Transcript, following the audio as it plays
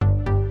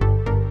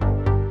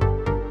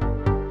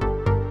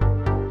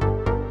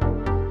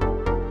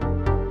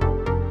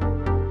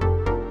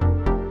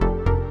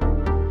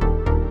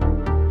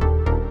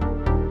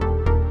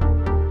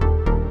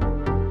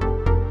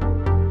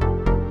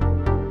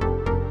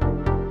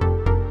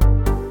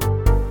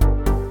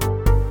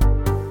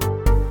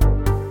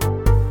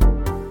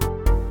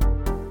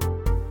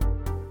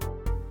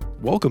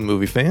Welcome,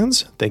 movie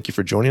fans. Thank you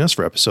for joining us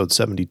for episode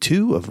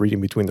 72 of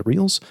Reading Between the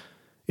Reels.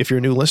 If you're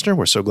a new listener,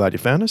 we're so glad you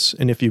found us.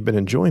 And if you've been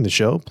enjoying the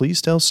show,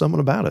 please tell someone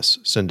about us.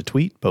 Send a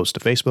tweet, post to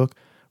Facebook,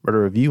 write a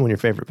review on your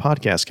favorite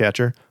podcast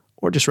catcher,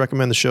 or just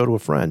recommend the show to a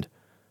friend.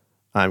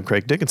 I'm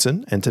Craig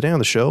Dickinson, and today on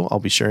the show, I'll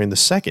be sharing the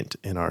second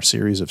in our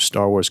series of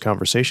Star Wars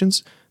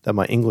conversations that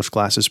my English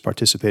classes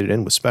participated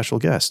in with special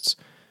guests.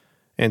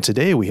 And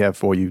today we have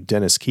for you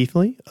Dennis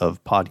Keithley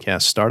of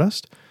Podcast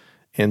Stardust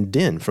and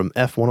Din from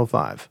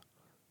F-105.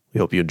 We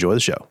hope you enjoy the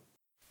show.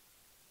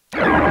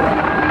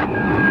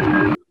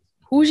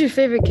 Who's your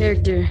favorite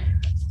character?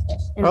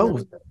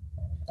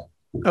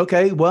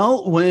 Okay.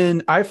 Well,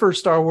 when I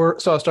first saw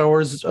Star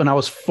Wars when I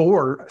was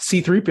 4,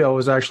 C-3PO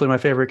was actually my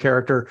favorite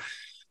character.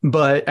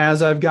 But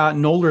as I've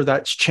gotten older,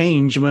 that's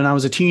changed. When I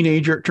was a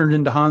teenager, it turned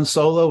into Han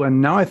Solo,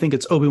 and now I think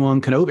it's Obi-Wan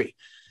Kenobi.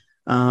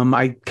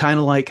 I kind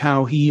of like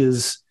how he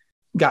has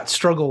got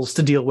struggles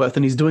to deal with,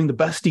 and he's doing the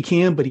best he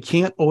can, but he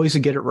can't always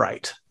get it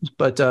right.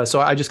 But so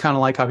I just kind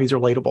of like how he's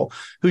relatable.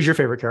 Who's your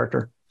favorite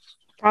character?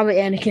 Probably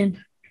Anakin.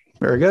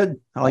 Very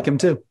good. I like him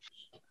too.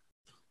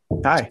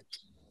 Hi.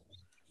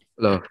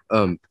 Hello.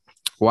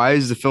 Why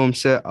is the film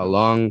set a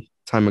long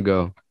time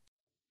ago?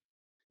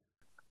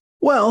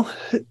 Well,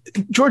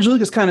 George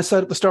Lucas kind of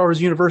set up the Star Wars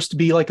universe to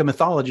be like a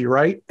mythology,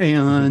 right?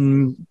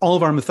 And all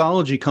of our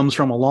mythology comes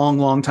from a long,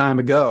 long time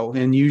ago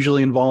and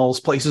usually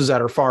involves places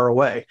that are far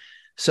away.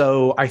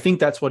 So I think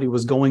that's what he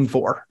was going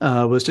for,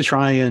 was to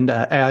try and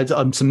add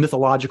some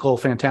mythological,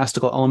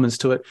 fantastical elements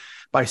to it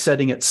by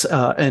setting it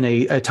in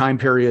a time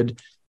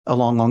period a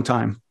long, long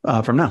time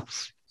from now.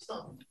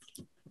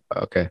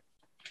 Okay.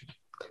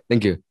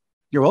 Thank you.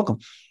 You're welcome.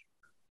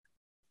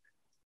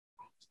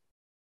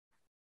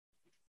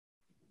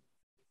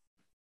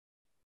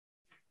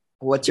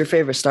 What's your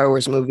favorite Star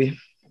Wars movie?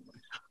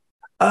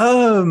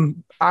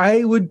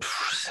 I would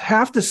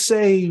have to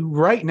say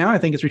right now, I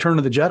think it's Return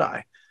of the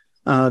Jedi.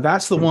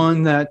 That's the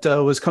one that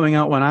was coming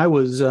out when I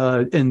was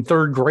in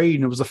 3rd grade,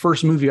 and it was the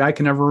first movie I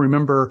can ever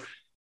remember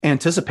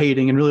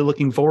anticipating and really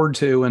looking forward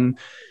to and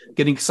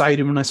getting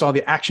excited when I saw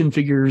the action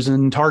figures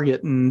in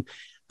Target and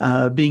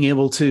being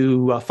able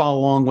to follow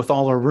along with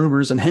all our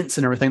rumors and hints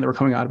and everything that were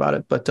coming out about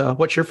it. But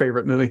what's your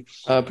favorite movie?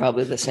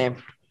 Probably the same.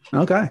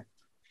 Okay.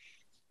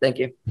 Thank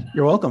you.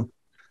 You're welcome.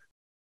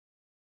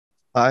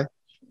 Hi.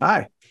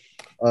 Hi.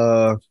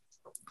 What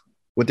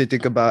do you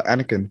think about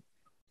Anakin?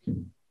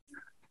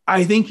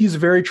 I think he's a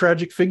very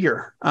tragic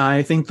figure.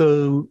 I think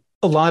a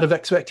lot of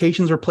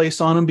expectations were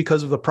placed on him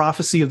because of the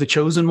prophecy of the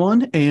Chosen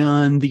One,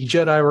 and the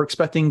Jedi were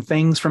expecting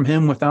things from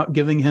him without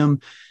giving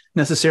him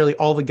necessarily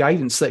all the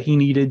guidance that he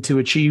needed to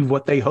achieve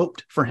what they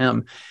hoped for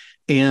him.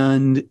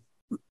 And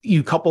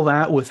you couple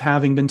that with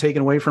having been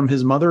taken away from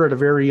his mother at a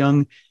very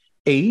young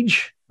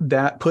age,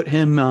 that put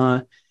him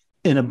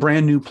in a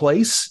brand new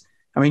place.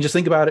 I mean, just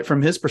think about it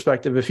from his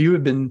perspective. If you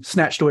had been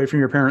snatched away from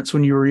your parents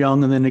when you were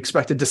young and then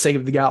expected to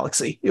save the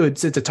galaxy,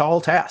 it's a tall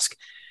task.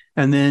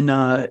 And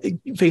then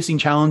facing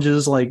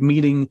challenges like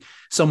meeting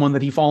someone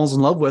that he falls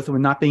in love with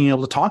and not being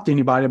able to talk to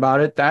anybody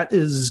about it, that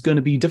is going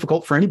to be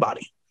difficult for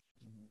anybody.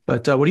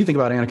 But what do you think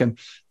about Anakin?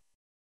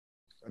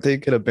 I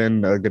think he could have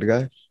been a good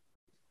guy.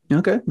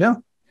 Okay. Yeah.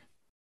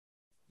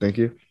 Thank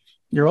you.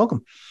 You're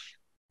welcome.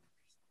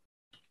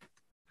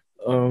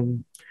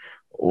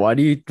 Why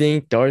do you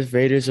think Darth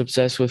Vader's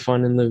obsessed with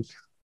finding Luke?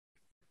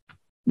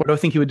 What do I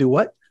think he would do?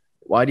 What?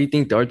 Why do you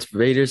think Darth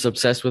Vader's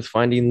obsessed with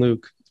finding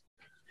Luke?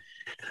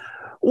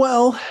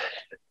 Well,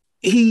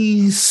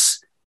 he's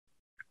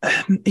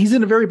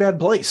in a very bad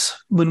place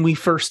when we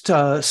first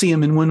see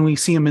him, and when we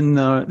see him in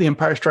the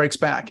Empire Strikes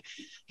Back.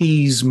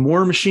 He's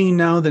more machine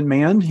now than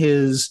man.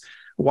 His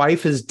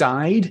wife has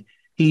died.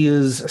 He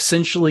is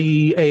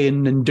essentially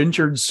an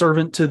indentured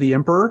servant to the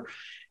Emperor.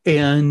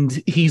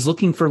 And he's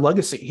looking for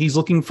legacy. He's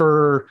looking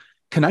for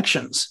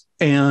connections.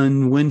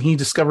 And when he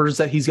discovers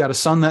that he's got a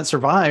son that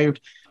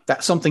survived,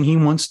 that's something he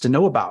wants to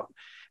know about.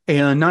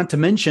 And not to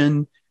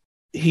mention,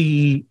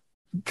 he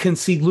can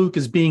see Luke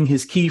as being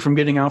his key from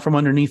getting out from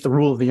underneath the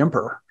rule of the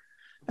Emperor.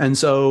 And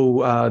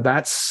so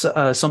that's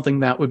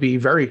something that would be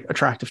very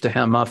attractive to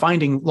him.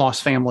 Finding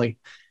lost family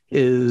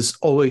is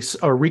always,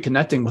 or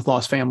reconnecting with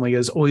lost family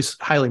is always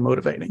highly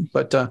motivating.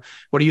 But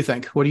what do you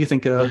think? What do you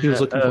think he was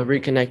looking for?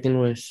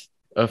 Reconnecting with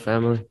a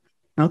family.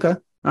 Okay.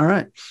 All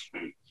right.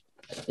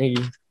 Thank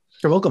you.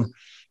 You're welcome.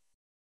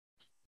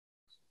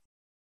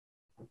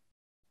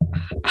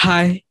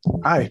 Hi.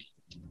 Hi.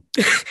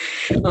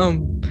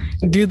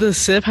 Do the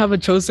Sith have a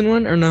chosen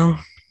one or no?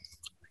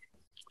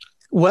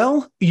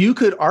 Well, you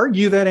could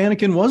argue that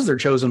Anakin was their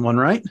chosen one,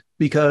 right?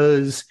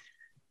 Because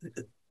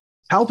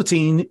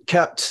Palpatine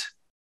kept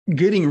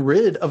getting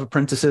rid of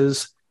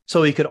apprentices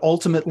so he could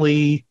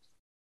ultimately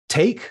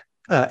take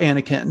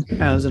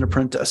Anakin as an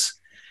apprentice.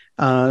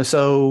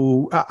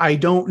 So I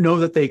don't know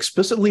that they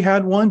explicitly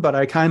had one, but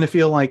I kind of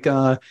feel like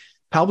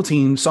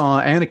Palpatine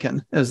saw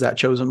Anakin as that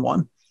chosen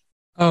one.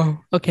 Oh,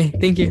 okay.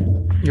 Thank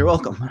you. You're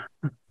welcome.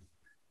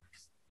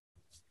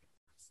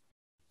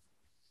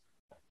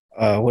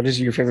 What is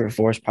your favorite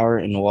force power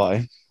and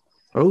why?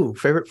 Oh,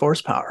 favorite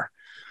force power.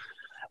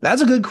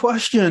 That's a good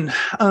question.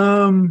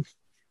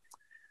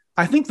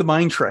 I think the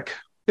mind trick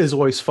is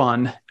always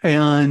fun,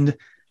 and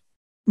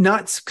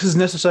not because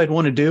necessarily I'd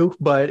want to do,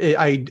 but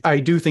I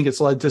do think it's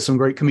led to some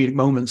great comedic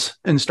moments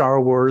in Star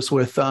Wars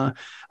with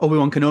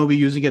Obi-Wan Kenobi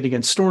using it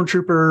against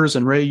stormtroopers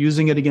and Rey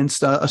using it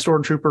against a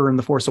stormtrooper in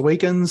The Force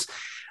Awakens.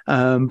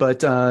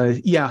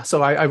 Yeah,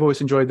 so I've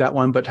always enjoyed that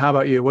one. But how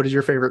about you? What is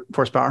your favorite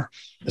Force power?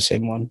 The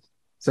same one.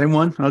 Same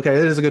one? Okay,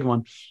 it is a good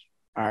one.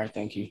 All right,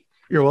 thank you.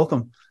 You're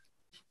welcome.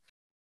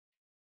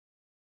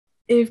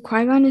 If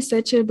Qui-Gon is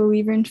such a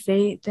believer in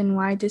fate, then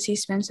why does he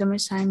spend so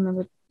much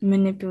time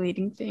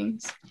manipulating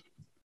things?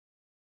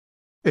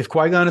 If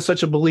Qui-Gon is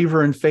such a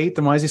believer in fate,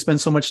 then why does he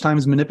spend so much time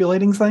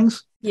manipulating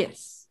things?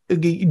 Yes.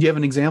 Do you have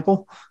an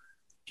example?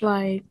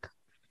 Like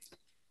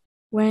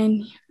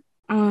when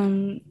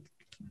he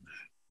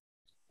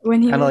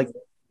Kind of like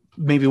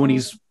maybe when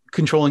he's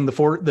controlling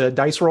the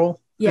dice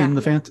roll in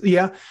the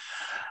yeah.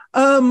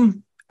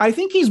 I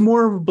think he's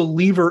more of a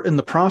believer in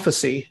the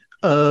prophecy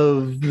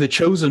of the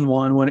chosen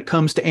one when it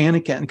comes to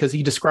Anakin, because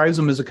he describes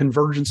him as a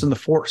convergence in the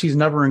Force. He's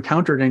never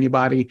encountered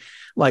anybody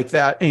like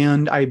that.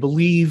 And I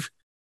believe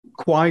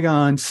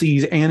Qui-Gon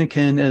sees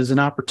Anakin as an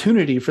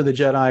opportunity for the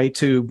Jedi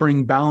to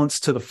bring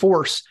balance to the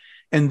Force.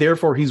 And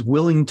therefore he's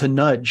willing to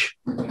nudge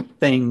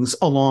things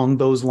along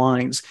those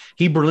lines.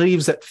 He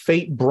believes that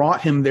fate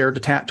brought him there to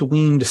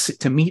Tatooine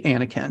to meet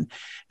Anakin.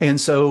 And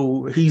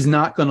so he's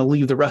not going to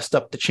leave the rest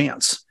up to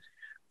chance.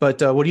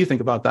 But what do you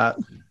think about that?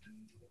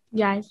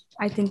 Yeah,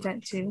 I think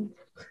that too.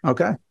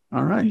 Okay.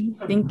 All right.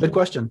 Good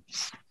question.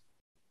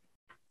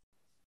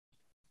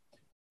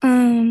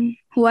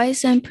 Why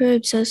is the Emperor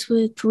obsessed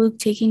with Luke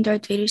taking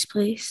Darth Vader's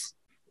place?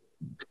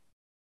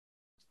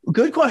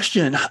 Good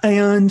question.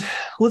 And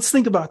let's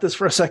think about this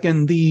for a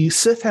second. The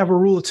Sith have a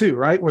rule of two,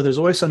 right? Where there's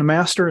always a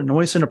master and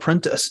always an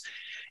apprentice.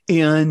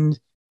 And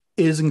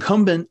it is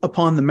incumbent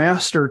upon the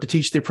master to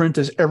teach the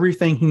apprentice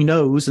everything he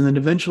knows. And then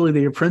eventually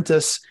the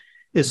apprentice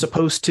is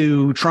supposed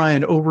to try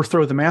and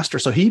overthrow the master,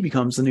 so he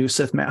becomes the new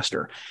Sith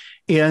master.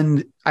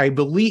 And I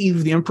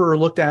believe the Emperor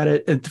looked at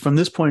it from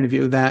this point of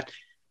view, that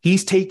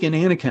he's taken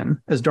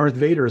Anakin as Darth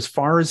Vader as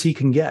far as he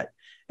can get.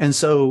 And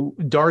so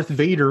Darth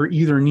Vader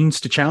either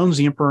needs to challenge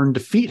the Emperor and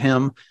defeat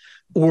him,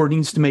 or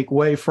needs to make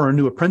way for a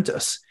new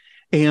apprentice.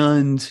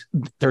 And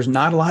there's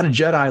not a lot of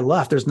Jedi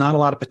left. There's not a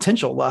lot of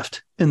potential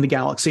left in the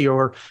galaxy,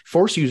 or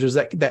Force users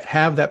that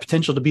have that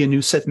potential to be a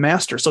new Sith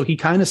master. So he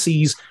kind of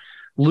sees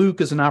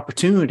Luke as an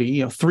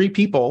opportunity. 3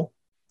 people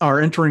are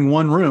entering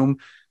one room.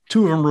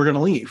 2 of them are going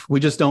to leave. We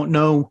just don't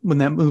know when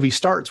that movie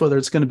starts, whether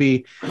it's going to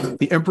be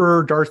the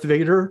Emperor, Darth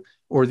Vader,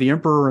 or the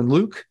Emperor and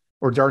Luke,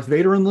 or Darth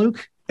Vader and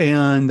Luke.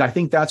 And I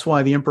think that's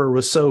why the Emperor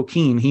was so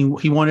keen.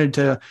 He wanted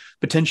to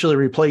potentially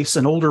replace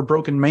an older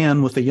broken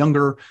man with a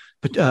younger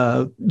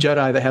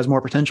Jedi that has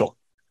more potential.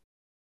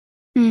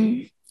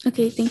 Okay,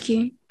 thank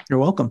you. You're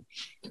welcome.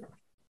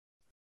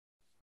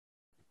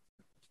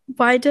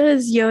 Why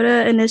does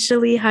Yoda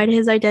initially hide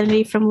his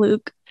identity from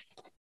Luke?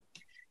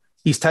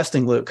 He's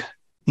testing Luke.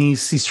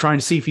 He's trying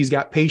to see if he's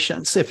got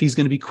patience, if he's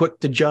going to be quick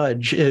to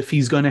judge, if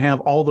he's going to have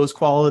all those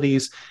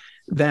qualities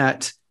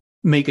that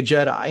make a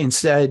Jedi.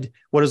 Instead,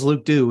 what does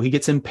Luke do? He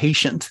gets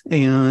impatient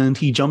and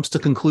he jumps to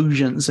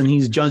conclusions, and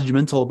he's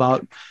judgmental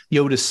about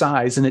Yoda's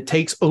size. And it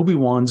takes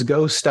Obi-Wan's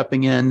ghost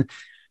stepping in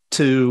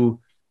to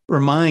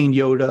remind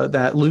Yoda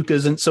that Luke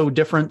isn't so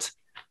different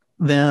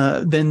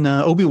than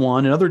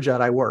Obi-Wan and other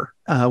Jedi were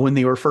when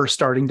they were first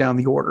starting down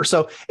the order.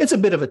 So it's a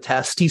bit of a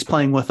test. He's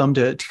playing with them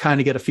to kind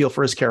of get a feel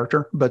for his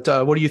character. But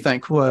what do you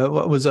think?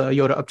 What was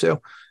Yoda up to?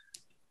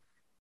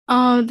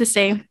 The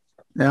same.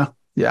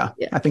 Yeah.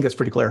 I think that's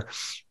pretty clear.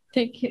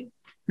 Thank you.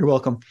 You're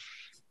welcome.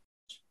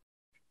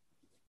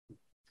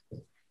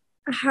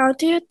 How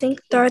do you think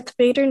Darth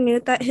Vader knew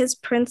that his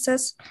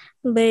Princess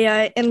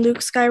Leia and Luke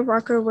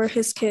Skywalker were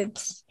his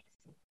kids?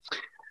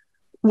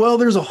 Well,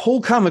 there's a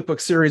whole comic book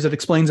series that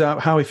explains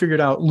out how he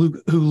figured out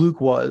who Luke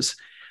was.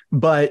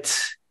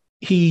 But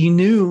he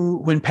knew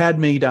when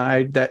Padme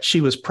died that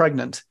she was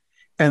pregnant.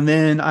 And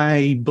then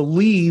I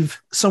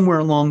believe somewhere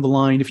along the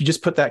line, if you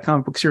just put that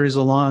comic book series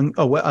along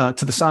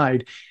to the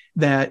side,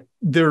 that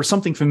there's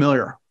something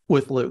familiar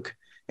with Luke.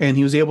 And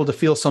he was able to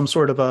feel some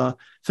sort of a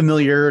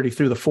familiarity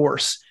through the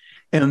Force.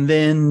 And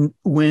then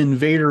when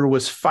Vader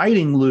was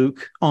fighting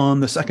Luke on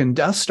the second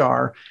Death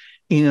Star,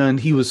 and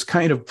he was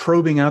kind of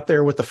probing out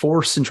there with the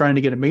Force and trying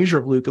to get a measure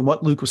of Luke and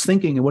what Luke was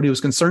thinking and what he was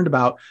concerned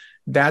about,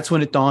 that's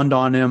when it dawned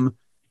on him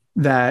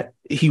that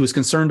he was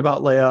concerned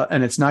about Leia.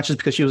 And it's not just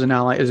because she was an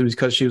ally, it was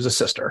because she was a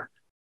sister.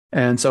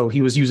 And so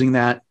he was using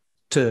that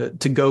to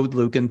goad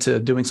Luke into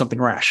doing something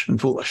rash and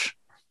foolish.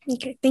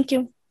 Okay, thank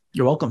you.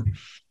 You're welcome.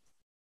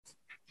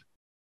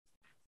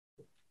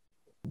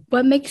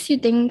 What makes you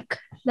think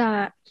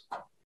that?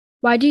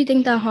 Why do you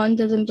think that Han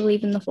doesn't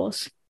believe in the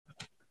Force?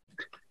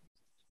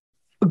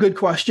 A good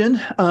question.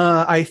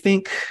 I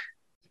think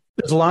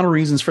there's a lot of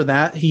reasons for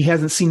that. He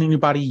hasn't seen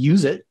anybody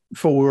use it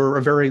for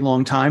a very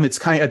long time. It's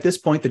kind of, at this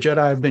point, the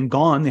Jedi have been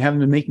gone. They haven't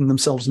been making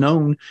themselves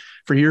known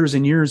for years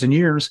and years and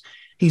years.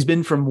 He's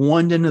been from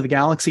one end of the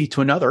galaxy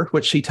to another,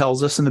 which he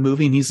tells us in the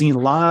movie, and he's seen a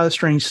lot of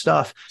strange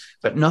stuff,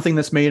 but nothing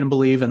that's made him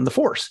believe in the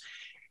Force.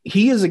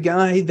 He is a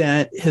guy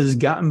that has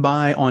gotten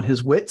by on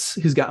his wits,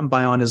 he's gotten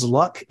by on his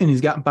luck, and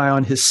he's gotten by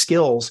on his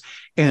skills.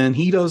 And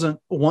he doesn't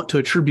want to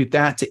attribute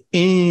that to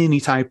any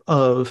type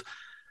of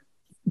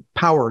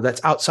power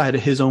that's outside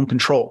of his own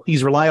control.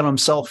 He's relied on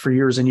himself for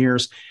years and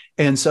years.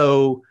 And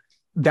so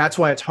that's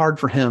why it's hard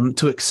for him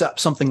to accept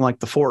something like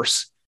the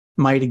Force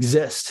might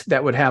exist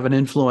that would have an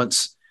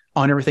influence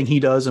on everything he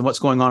does and what's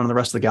going on in the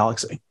rest of the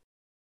galaxy.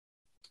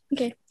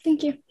 Okay,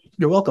 thank you.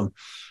 You're welcome.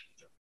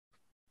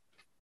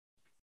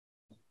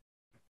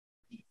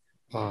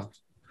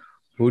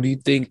 Who do you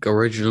think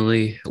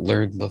originally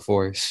learned the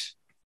Force?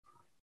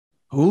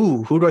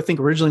 Ooh, who do I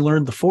think originally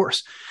learned the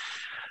Force?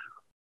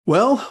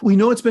 Well, we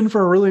know it's been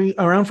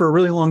around for a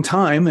really long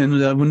time.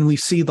 And when we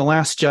see The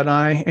Last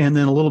Jedi and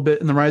then a little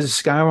bit in The Rise of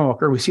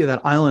Skywalker, we see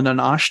that island on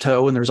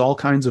Ashto, and there's all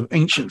kinds of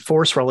ancient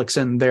Force relics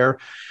in there.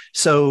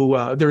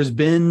 So there's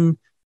been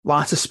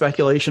lots of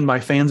speculation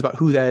by fans about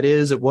who that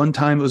is. At one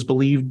time, it was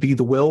believed to be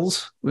the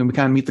Wills, when we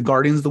kind of meet the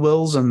Guardians of the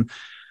Wills and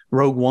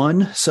Rogue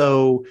One.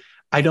 So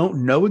I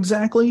don't know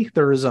exactly.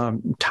 There is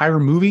an entire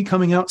movie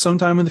coming out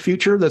sometime in the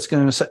future that's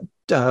going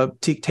to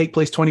take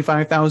place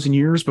 25,000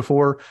 years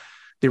before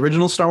the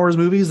original Star Wars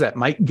movies that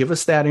might give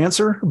us that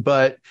answer.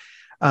 But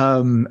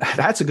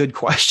that's a good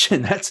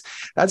question. That's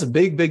a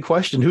big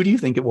question. Who do you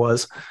think it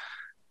was?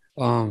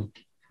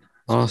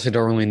 Honestly,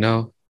 don't really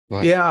know.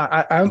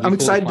 Yeah, I'm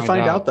excited to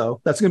find out, though.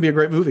 That's going to be a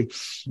great movie.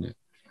 Yeah.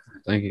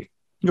 Thank you.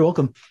 You're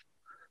welcome.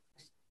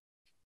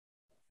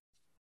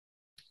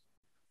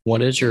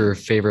 What is your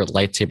favorite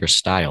lightsaber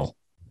style?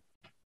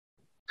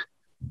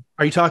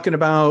 Are you talking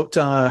about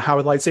how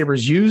a lightsaber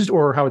is used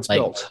or how it's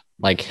built?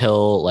 Like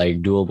hilt,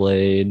 like dual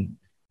blade?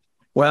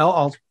 Well,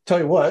 I'll tell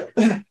you what.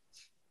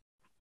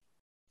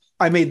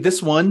 I made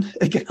this one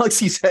at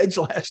Galaxy's Edge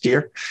last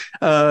year.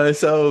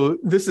 So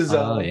this is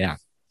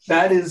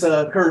that is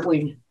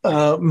currently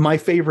my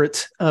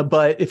favorite.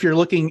 But if you're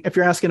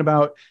asking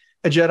about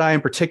a Jedi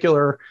in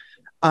particular,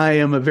 I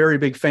am a very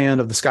big fan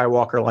of the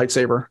Skywalker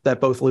lightsaber that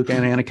both Luke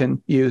and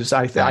Anakin use.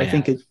 I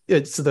think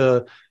it's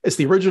the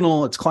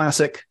original, it's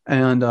classic,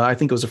 and I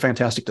think it was a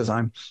fantastic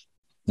design.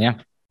 Yeah.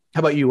 How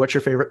about you? What's your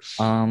favorite?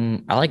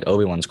 I like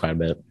Obi-Wan's quite a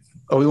bit.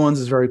 Obi-Wan's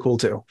is very cool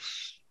too.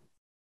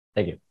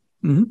 Thank you.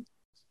 Mm-hmm.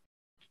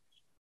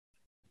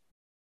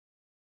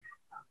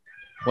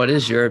 What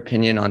is your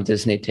opinion on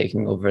Disney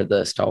taking over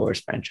the Star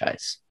Wars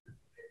franchise?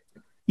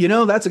 You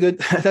know,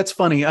 that's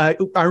funny. I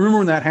remember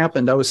when that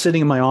happened. I was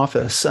sitting in my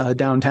office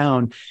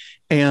downtown,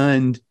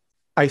 and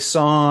I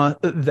saw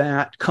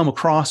that come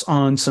across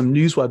on some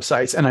news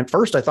websites. And at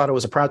first I thought it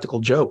was a practical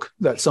joke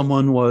that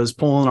someone was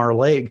pulling our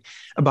leg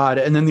about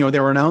it. And then, they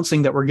were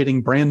announcing that we're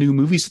getting brand new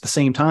movies at the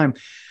same time.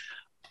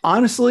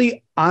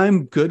 Honestly,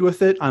 I'm good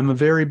with it. I'm a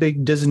very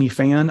big Disney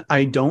fan.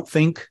 I don't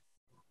think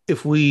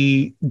if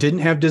we didn't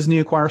have Disney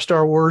acquire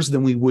Star Wars,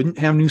 then we wouldn't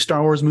have new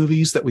Star Wars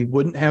movies, that we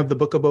wouldn't have the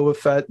Book of Boba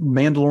Fett,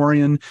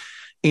 Mandalorian,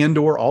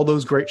 Andor, all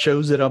those great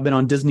shows that have been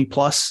on Disney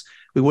Plus.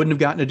 We wouldn't have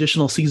gotten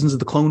additional seasons of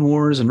the Clone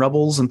Wars and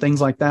Rebels and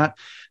things like that.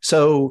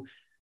 So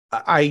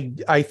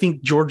I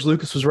think George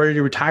Lucas was ready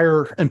to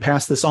retire and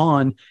pass this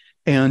on.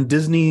 And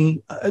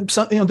Disney,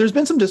 there's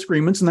been some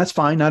disagreements, and that's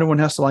fine. Not everyone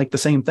has to like the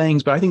same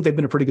things, but I think they've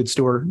been a pretty good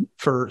steward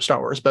for Star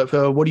Wars. But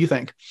what do you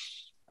think?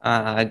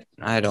 I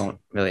don't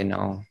really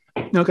know.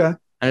 Okay.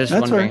 I'm just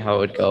wondering how it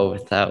would go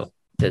without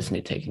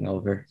Disney taking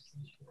over.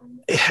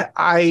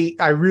 I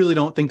really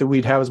don't think that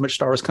we'd have as much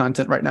Star Wars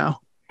content right now.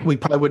 We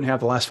probably wouldn't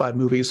have the last 5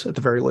 movies at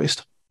the very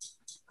least.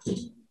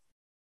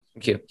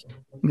 Thank you.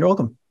 You're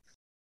welcome.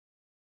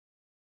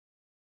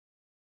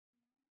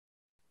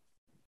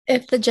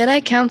 If the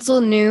Jedi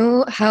Council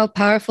knew how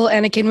powerful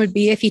Anakin would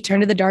be if he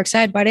turned to the dark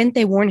side, why didn't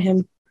they warn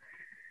him?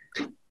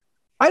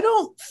 I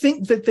don't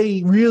think that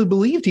they really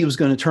believed he was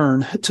going to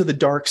turn to the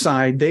dark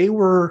side. They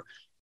were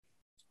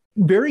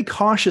very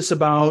cautious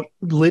about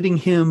letting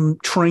him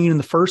train in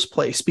the first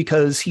place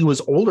because he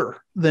was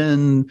older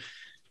than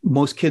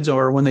most kids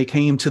are when they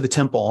came to the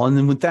temple. And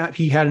then with that,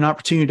 he had an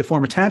opportunity to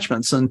form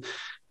attachments, and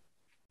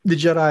the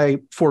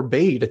Jedi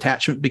forbade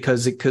attachment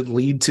because it could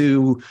lead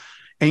to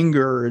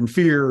anger and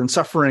fear and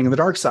suffering and the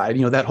dark side,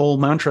 that whole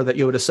mantra that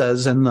Yoda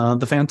says in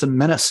the Phantom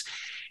Menace.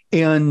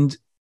 And,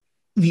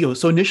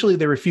 so initially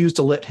they refused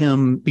to let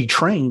him be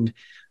trained.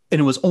 And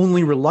it was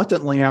only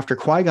reluctantly after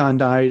Qui-Gon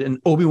died and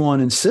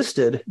Obi-Wan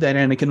insisted that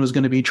Anakin was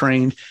going to be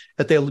trained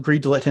that they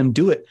agreed to let him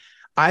do it.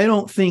 I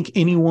don't think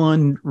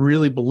anyone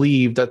really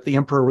believed that the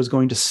Emperor was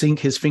going to sink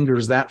his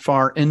fingers that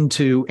far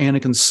into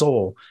Anakin's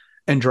soul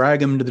and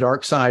drag him to the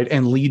dark side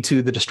and lead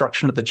to the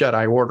destruction of the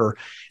Jedi Order.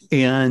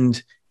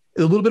 And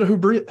a little bit of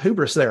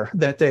hubris there,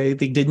 that they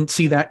didn't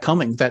see that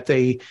coming, that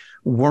they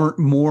weren't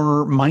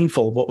more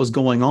mindful of what was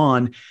going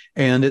on,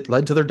 and it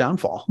led to their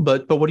downfall.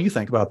 But what do you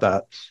think about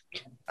that?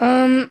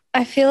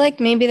 I feel like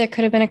maybe there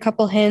could have been a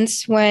couple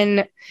hints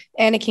when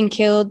Anakin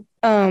killed,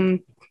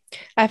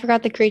 I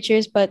forgot the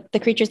creatures, but the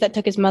creatures that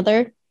took his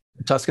mother.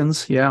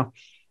 Tuskens, yeah.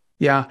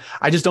 Yeah,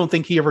 I just don't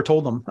think he ever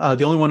told them.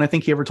 The only one I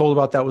think he ever told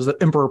about that was the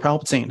Emperor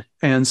Palpatine.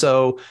 And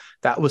so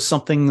that was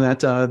something that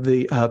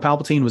the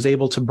Palpatine was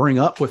able to bring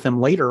up with him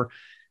later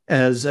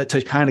as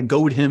to kind of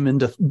goad him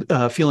into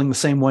feeling the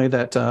same way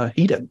that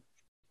he did.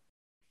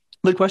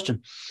 Good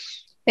question.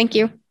 Thank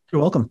you.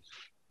 You're welcome.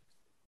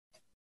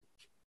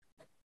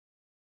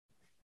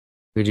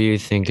 Who do you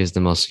think is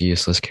the most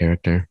useless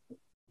character?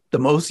 The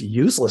most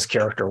useless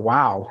character?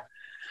 Wow.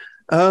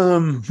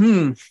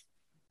 I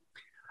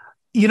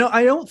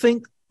don't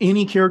think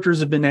any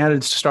characters have been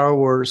added to Star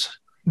Wars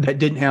that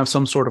didn't have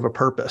some sort of a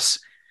purpose.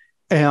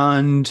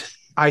 And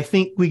I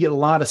think we get a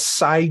lot of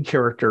side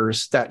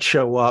characters that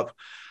show up.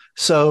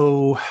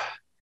 So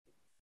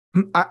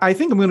I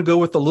think I'm going to go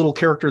with the little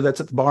character that's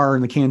at the bar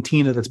in the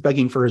cantina that's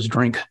begging for his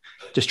drink,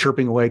 just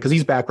chirping away because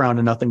he's background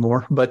and nothing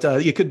more. But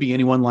it could be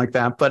anyone like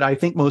that. But I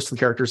think most of the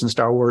characters in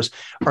Star Wars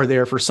are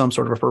there for some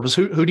sort of a purpose.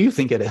 Who do you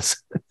think it is?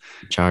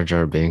 Jar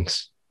Jar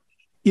Binks.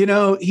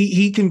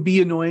 He can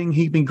be annoying.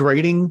 He can be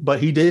grating, but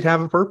he did have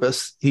a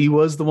purpose. He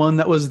was the one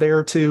that was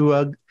there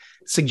to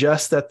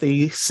suggest that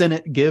the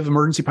Senate give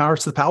emergency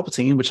powers to the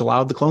Palpatine, which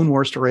allowed the Clone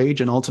Wars to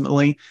rage, and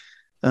ultimately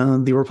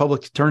the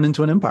Republic turned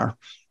into an empire.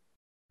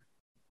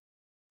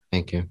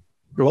 Thank you.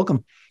 You're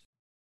welcome.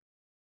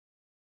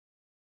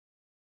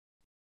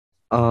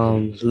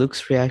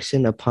 Luke's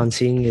reaction upon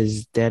seeing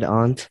his dead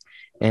aunt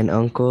and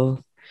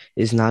uncle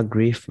is not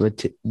grief,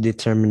 but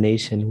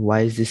determination.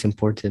 Why is this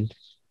important?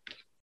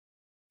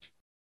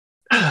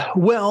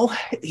 Well,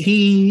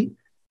 he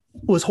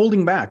was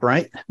holding back,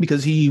 right?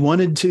 Because he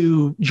wanted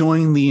to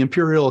join the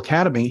Imperial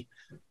Academy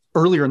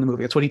earlier in the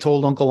movie. That's what he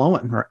told Uncle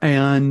Owen.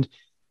 And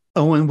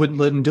Owen wouldn't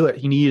let him do it.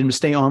 He needed him to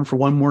stay on for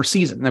one more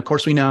season. And of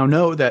course, we now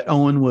know that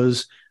Owen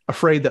was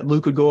afraid that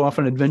Luke would go off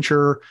on an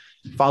adventure,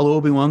 follow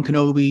Obi-Wan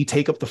Kenobi,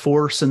 take up the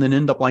Force, and then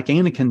end up like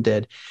Anakin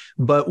did.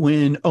 But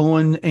when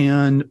Owen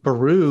and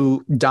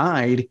Beru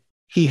died,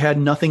 he had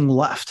nothing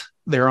left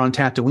there on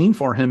Tatooine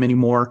for him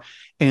anymore.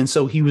 And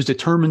so he was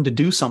determined to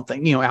do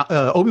something.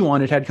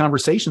 Obi-Wan had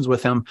conversations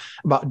with him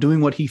about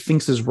doing what he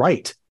thinks is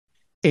right.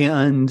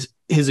 And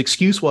his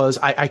excuse was,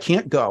 I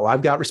can't go.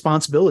 I've got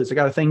responsibilities. I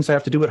got things I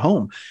have to do at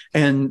home.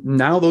 And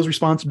now those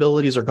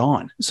responsibilities are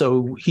gone.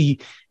 So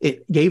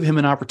it gave him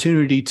an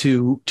opportunity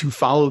to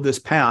follow this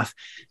path.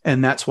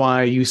 And that's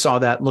why you saw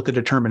that look of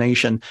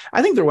determination.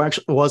 I think there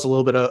actually was a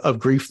little bit of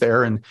grief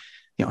there. And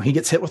he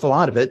gets hit with a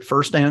lot of it.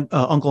 First,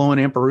 Uncle Owen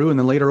and Beru, and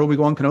then later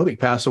Obi-Wan Kenobi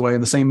passed away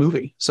in the same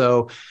movie.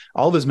 So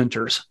all of his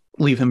mentors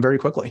leave him very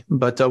quickly.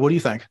 But what do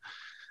you think?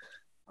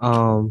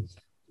 I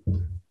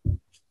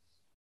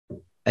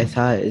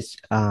thought it's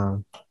I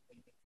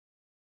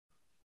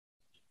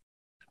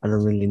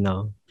don't really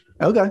know.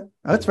 Okay,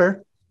 that's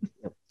fair.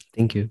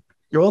 Thank you.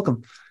 You're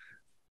welcome.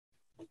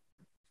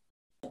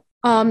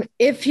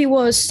 If he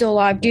was still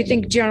alive, do you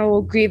think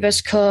General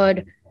Grievous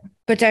could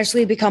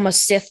potentially become a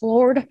Sith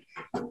Lord?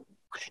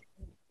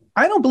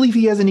 I don't believe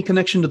he has any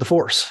connection to the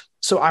Force.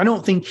 So I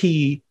don't think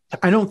he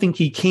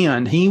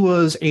can. He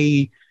was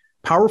a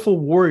powerful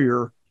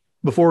warrior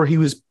before he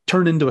was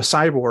turned into a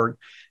cyborg,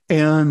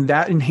 and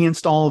that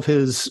enhanced all of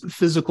his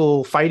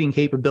physical fighting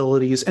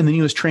capabilities. And then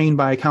he was trained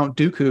by Count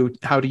Dooku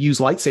how to use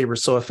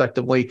lightsabers so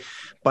effectively.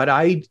 But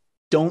I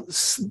don't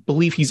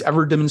believe he's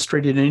ever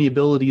demonstrated any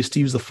abilities to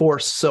use the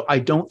Force. So I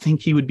don't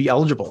think he would be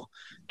eligible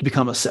to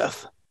become a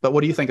Sith. But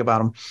what do you think about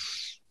him?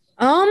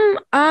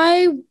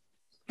 I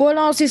would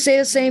honestly say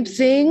the same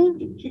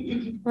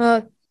thing.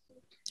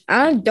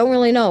 I don't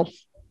really know.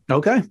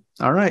 Okay.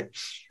 All right.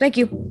 Thank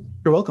you.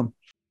 You're welcome.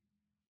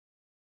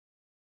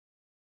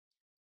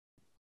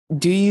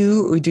 Do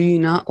you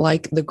not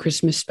like the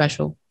Christmas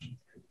special?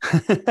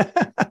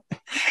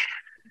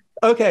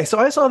 Okay, so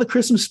I saw the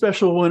Christmas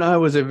special when I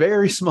was a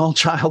very small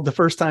child the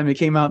first time it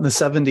came out in the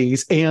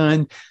 70s.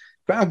 And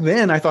back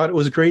then, I thought it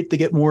was great to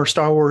get more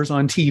Star Wars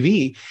on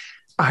TV.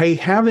 I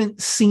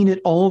haven't seen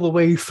it all the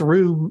way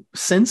through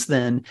since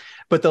then,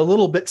 but the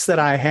little bits that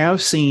I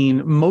have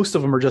seen, most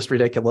of them are just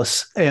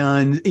ridiculous.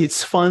 And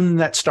it's fun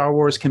that Star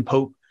Wars can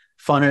poke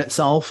fun at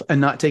itself and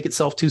not take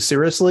itself too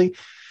seriously.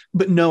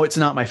 But no, it's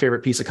not my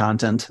favorite piece of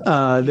content.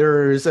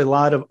 There's a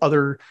lot of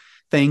other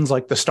things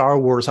like the Star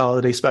Wars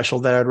Holiday Special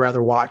that I'd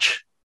rather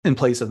watch in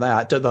place of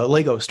that. The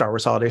Lego Star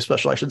Wars Holiday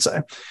Special, I should say.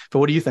 But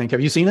what do you think?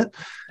 Have you seen it?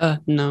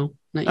 No,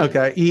 not yet.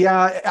 Okay.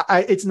 Yeah,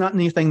 it's not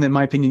anything that, in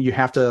my opinion, you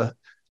have to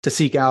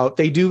seek out.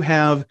 They do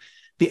have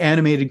the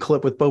animated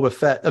clip with Boba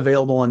Fett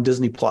available on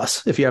Disney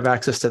Plus if you have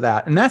access to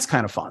that. And that's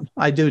kind of fun.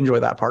 I do enjoy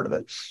that part of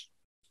it.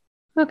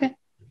 Okay.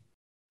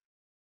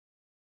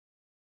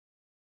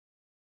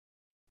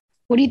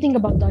 What do you think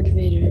about Darth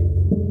Vader?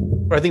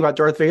 What I think about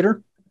Darth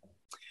Vader?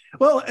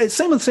 Well, it's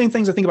the same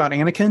things I think about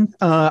Anakin.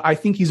 I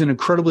think he's an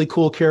incredibly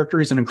cool character.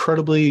 He's an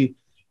incredibly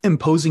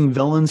imposing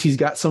villain. He's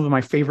got some of my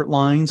favorite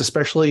lines,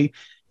 especially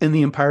in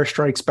The Empire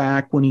Strikes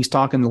Back when he's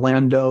talking to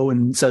Lando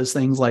and says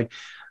things like,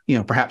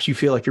 perhaps you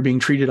feel like you're being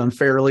treated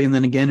unfairly. And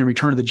then again, in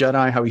Return of the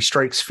Jedi, how he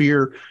strikes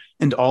fear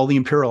into all the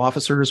Imperial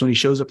officers when he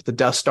shows up at the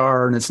Death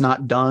Star and it's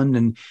not done.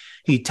 And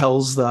he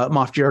tells the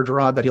Moff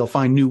Gideon that he'll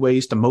find new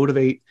ways to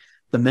motivate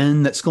the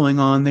men that's going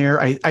on there.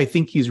 I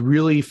think he's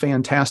really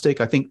fantastic.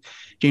 I think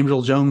James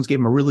Earl Jones gave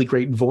him a really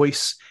great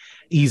voice.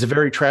 He's a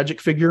very tragic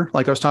figure,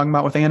 like I was talking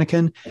about with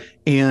Anakin,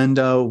 and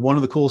one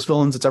of the coolest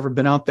villains that's ever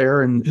been out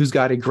there, and who's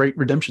got a great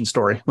redemption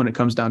story when it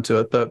comes down to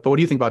it. But what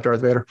do you think about Darth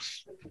Vader?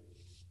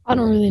 I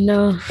don't really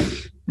know.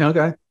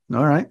 Okay,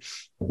 all right.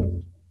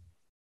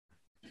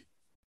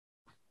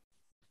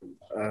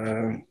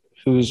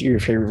 Who's your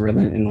favorite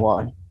villain and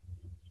why?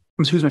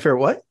 Who's my favorite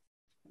what?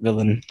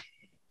 Villain.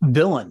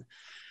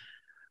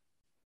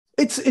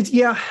 It's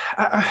yeah.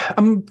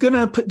 I'm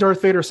gonna put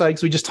Darth Vader aside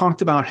because we just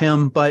talked about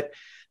him, but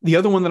the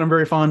other one that I'm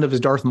very fond of is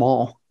Darth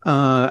Maul.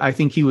 I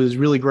think he was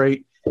really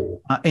great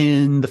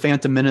in The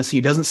Phantom Menace. He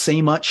doesn't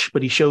say much,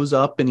 but he shows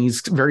up and he's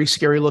very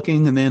scary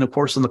looking. And then, of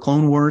course, in the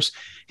Clone Wars,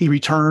 he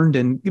returned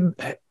and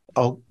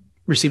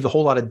received a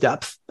whole lot of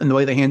depth in the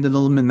way they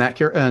handled him in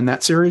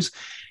that series.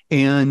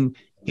 And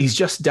he's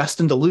just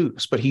destined to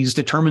lose, but he's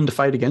determined to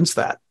fight against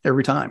that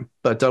every time.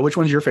 But which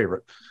one's your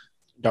favorite?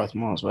 Darth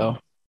Maul as well.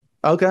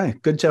 Okay,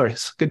 good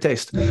choice. Good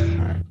taste. All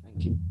right,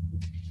 thank you.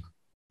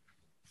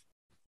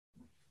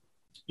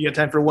 You got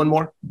time for one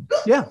more?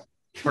 Yeah,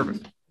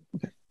 perfect.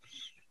 Okay.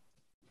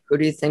 Who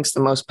do you think's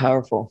the most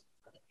powerful?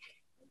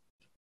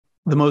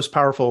 The most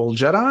powerful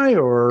Jedi,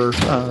 or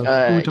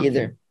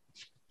either?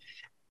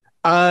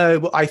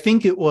 Well, I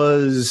think it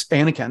was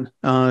Anakin.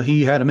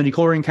 He had a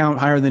midichlorian count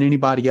higher than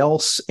anybody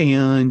else,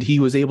 and he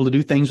was able to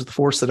do things with the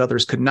Force that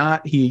others could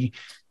not. He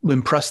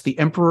impressed the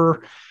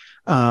Emperor,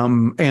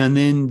 and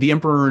then the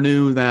Emperor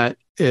knew that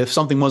if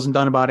something wasn't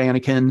done about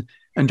Anakin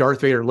and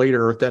Darth Vader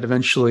later, that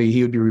eventually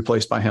he would be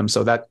replaced by him.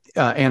 So that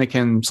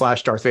Anakin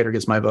 / Darth Vader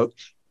gets my vote.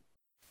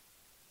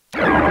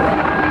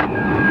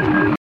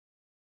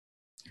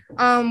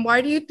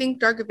 Why do you think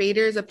Darth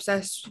Vader is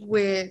obsessed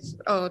with?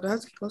 Oh, do I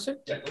have to get closer?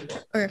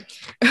 Okay.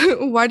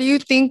 Why do you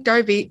think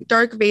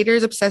Darth Vader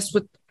is obsessed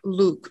with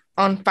Luke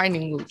on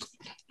finding Luke?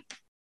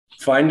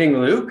 Finding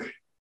Luke?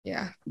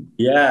 Yeah.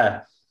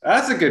 Yeah,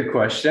 that's a good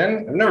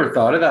question. I've never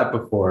thought of that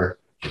before.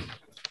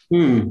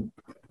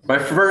 My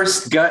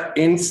first gut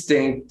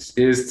instinct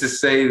is to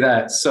say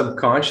that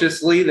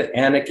subconsciously, the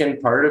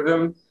Anakin part of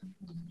him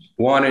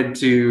wanted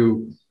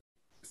to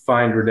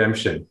find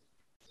redemption.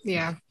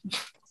 Yeah.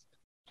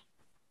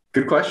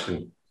 Good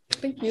question.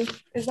 Thank you.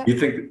 Is that?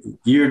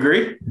 You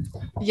agree?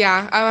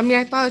 Yeah. I mean,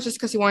 I thought it was just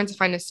because he wanted to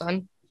find his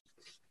son.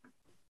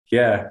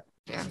 Yeah.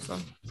 Yeah. So.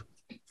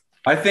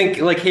 I think,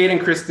 like Hayden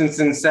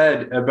Christensen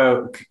said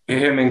about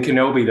him and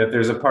Kenobi, that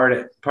there's a part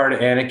of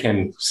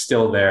Anakin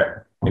still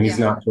there, and he's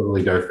not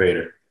totally Darth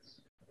Vader.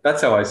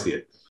 That's how I see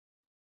it.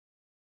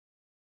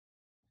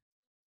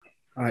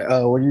 All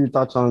right. What are your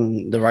thoughts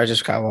on the Rise of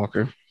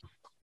Skywalker?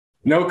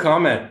 No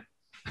comment.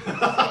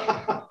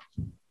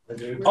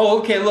 Oh,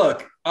 okay.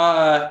 Look,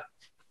 I'll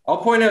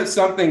point out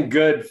something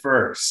good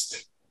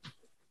first.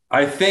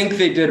 I think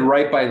they did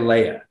right by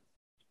Leia.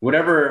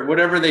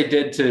 Whatever they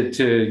did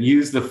to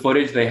use the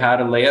footage they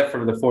had of Leia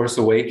from The Force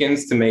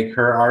Awakens to make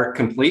her arc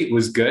complete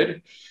was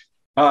good.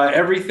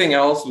 Everything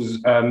else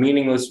was a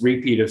meaningless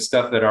repeat of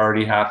stuff that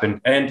already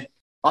happened. And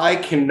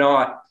I've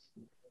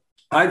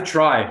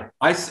tried.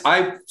 I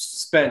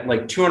spent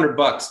like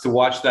 $200 to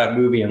watch that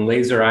movie in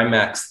Laser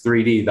IMAX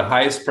 3D, the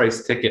highest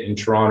price ticket in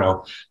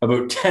Toronto,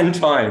 about 10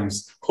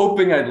 times,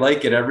 hoping I'd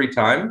like it every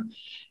time.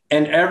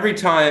 And every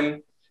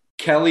time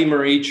Kelly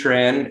Marie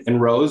Tran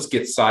and Rose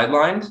get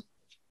sidelined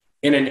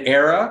in an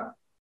era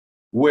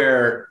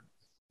where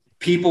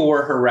people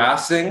were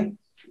harassing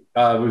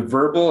with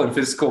verbal and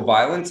physical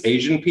violence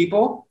Asian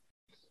people,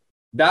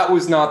 that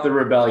was not the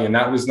rebellion.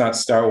 That was not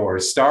Star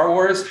Wars. Star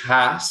Wars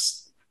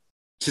has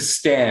to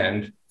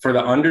stand for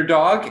the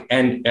underdog,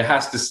 and it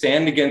has to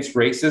stand against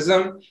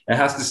racism. It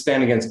has to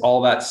stand against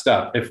all that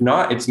stuff. If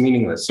not, it's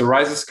meaningless. So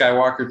Rise of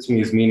Skywalker to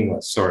me is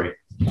meaningless. Sorry.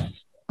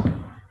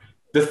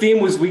 The theme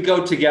was we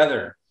go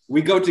together.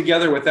 We go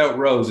together without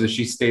Rose as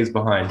she stays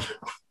behind.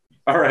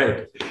 All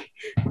right.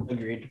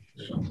 Agreed.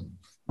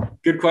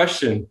 Good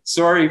question.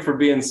 Sorry for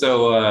being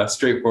so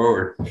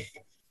straightforward.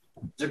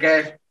 It's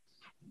okay.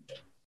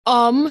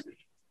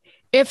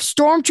 If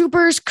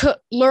stormtroopers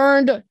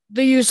learned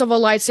the use of a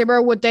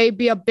lightsaber, would they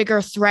be a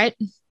bigger threat?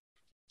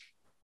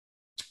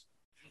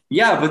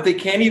 Yeah, but they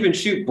can't even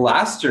shoot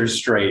blasters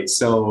straight.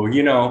 So,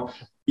 you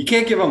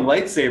can't give them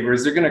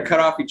lightsabers. They're going to cut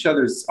off each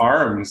other's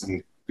arms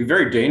and be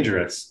very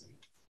dangerous.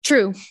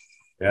 True.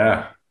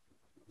 Yeah.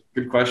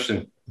 Good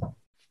question.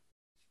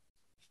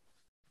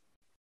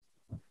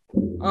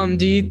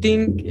 Do you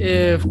think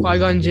if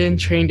Qui-Gon Jinn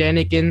trained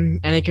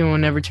Anakin will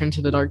never turn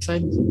to the dark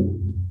side?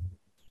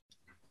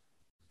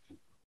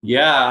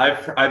 Yeah,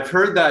 I've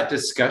heard that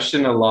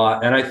discussion a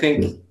lot, and I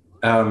think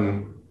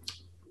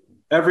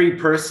every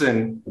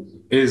person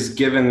is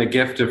given the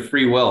gift of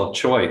free will,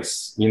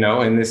 choice.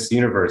 In this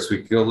universe, we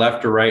could go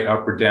left or right,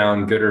 up or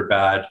down, good or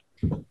bad.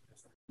 Do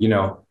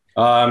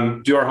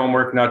our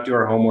homework, not do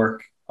our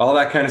homework, all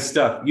that kind of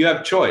stuff. You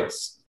have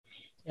choice,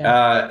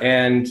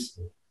 and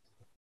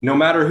no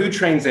matter who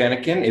trains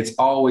Anakin, it's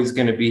always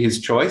going to be his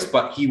choice.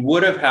 But he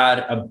would have had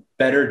a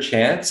better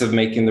chance of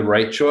making the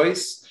right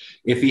choice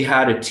if he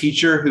had a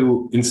teacher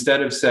who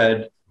instead of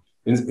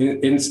when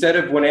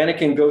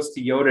Anakin goes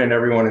to Yoda and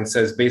everyone and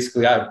says,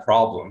 basically, I have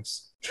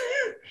problems,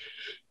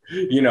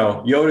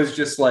 Yoda's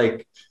just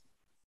like,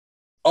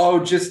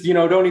 oh, just,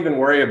 don't even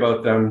worry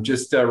about them.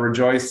 Just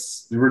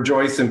rejoice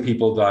in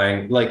people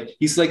dying. Like,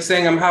 he's like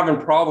saying, I'm having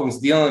problems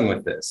dealing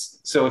with this.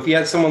 So if he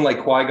had someone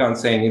like Qui-Gon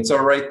saying, it's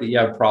all right that you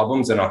have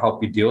problems and I'll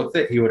help you deal with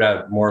it, he would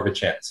have more of a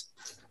chance.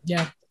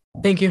 Yeah.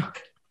 Thank you.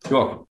 You're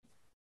welcome.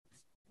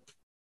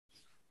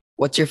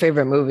 What's your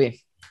favorite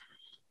movie?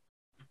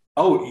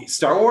 Oh,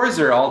 Star Wars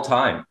or all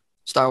time?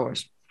 Star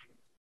Wars.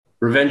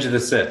 Revenge of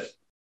the Sith.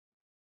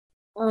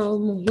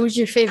 Who's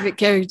your favorite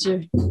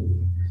character?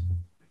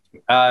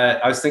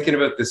 I was thinking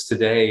about this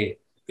today.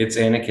 It's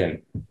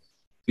Anakin,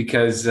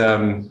 because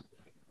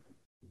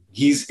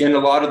he's in a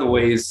lot of the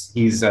ways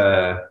he's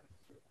the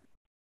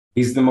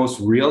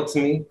most real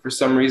to me for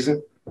some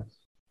reason.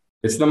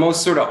 It's the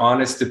most sort of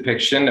honest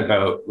depiction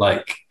about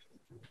like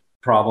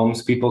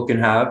problems people can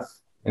have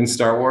in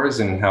Star Wars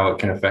and how it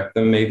can affect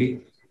them,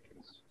 maybe.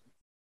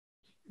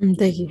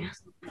 Thank you.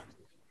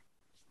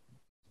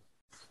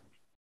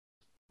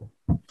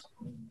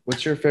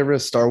 What's your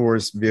favorite Star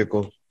Wars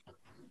vehicle?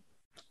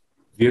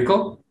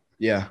 Vehicle?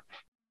 Yeah.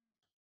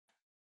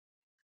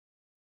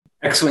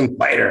 X-Wing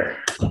fighter.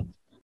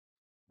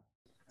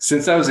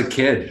 Since I was a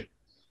kid,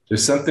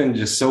 there's something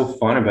just so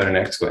fun about an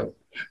X-Wing.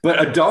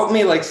 But adult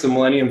me likes the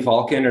Millennium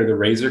Falcon or the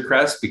Razor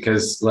Crest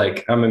because,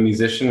 like, I'm a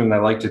musician and I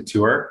like to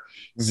tour.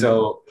 Mm-hmm.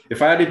 So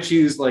if I had to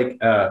choose like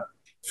a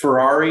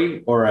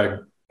Ferrari or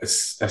a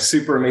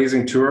super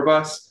amazing tour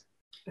bus,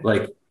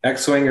 like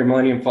X-Wing or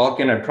Millennium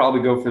Falcon, I'd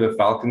probably go for the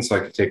Falcon so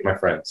I could take my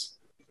friends.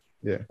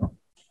 Yeah.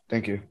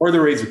 Thank you. Or the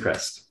Razor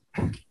Crest.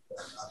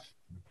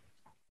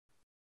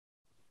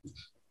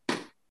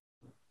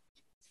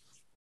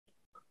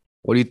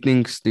 What do you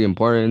think's the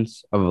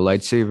importance of a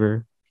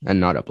lightsaber and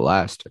not a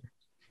blaster?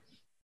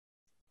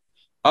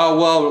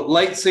 Oh, well,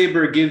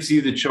 lightsaber gives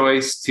you the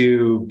choice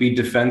to be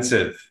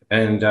defensive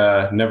and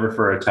never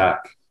for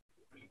attack.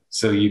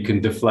 So you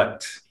can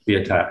deflect the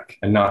attack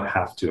and not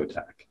have to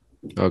attack.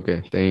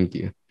 Okay, thank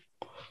you.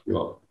 You're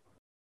welcome.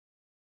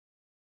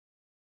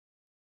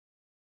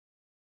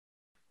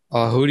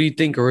 Who do you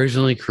think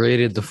originally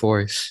created the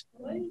Force,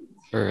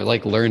 or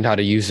like learned how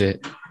to use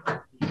it?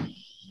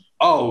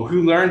 Oh,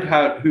 who learned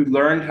how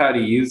to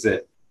use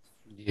it?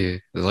 Yeah,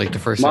 like the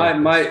first.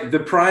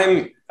 The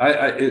Prime.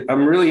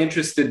 I'm really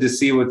interested to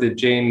see what the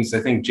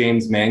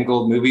James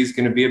Mangold movie is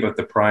going to be about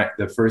the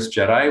first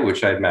Jedi,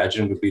 which I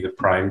imagine would be the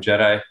Prime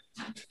Jedi.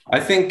 I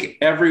think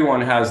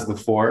everyone has the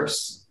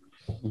Force.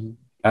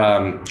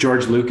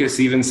 George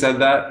Lucas even said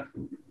that.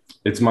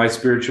 It's my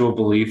spiritual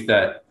belief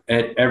that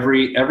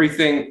every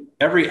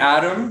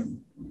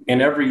atom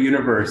in every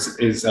universe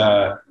is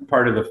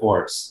part of the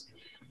Force,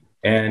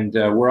 and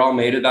we're all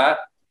made of that.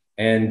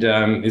 And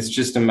it's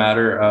just a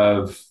matter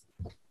of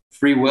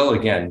free will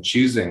again,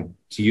 choosing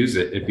to use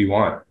it if you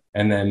want,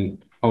 and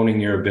then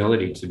honing your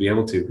ability to be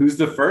able to. Who's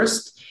the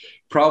first?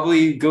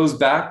 Probably goes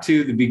back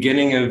to the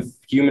beginning of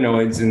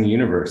humanoids in the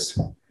universe.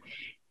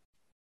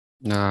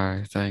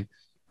 No, thanks.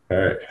 All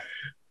right.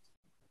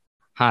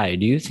 Hi,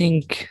 do you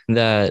think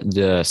that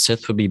the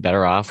Sith would be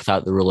better off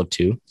without the rule of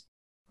two?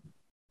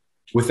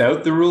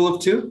 Without the rule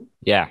of two?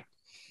 Yeah.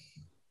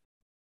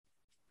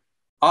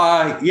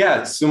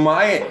 Yeah. So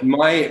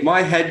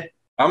my head,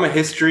 I'm a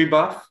history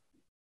buff,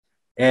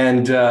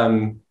 and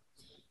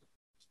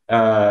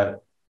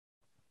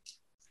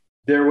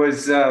there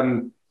was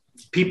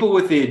people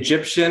with the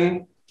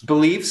Egyptian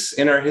beliefs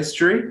in our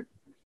history.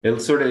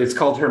 It's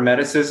called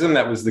Hermeticism.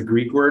 That was the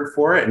Greek word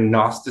for it, and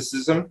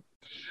Gnosticism.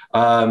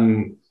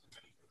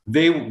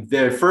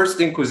 The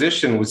first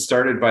Inquisition was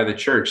started by the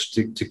church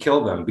to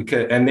kill them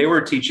and they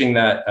were teaching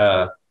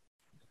that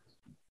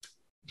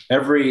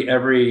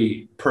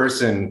every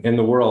person in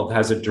the world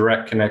has a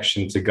direct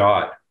connection to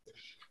God,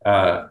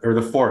 or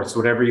the Force,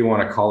 whatever you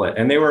want to call it.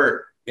 And they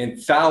were in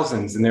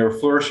thousands, and they were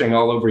flourishing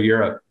all over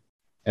Europe.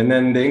 And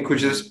then the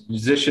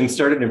Inquisition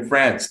started in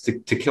France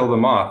to kill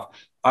them off.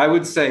 I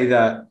would say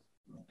that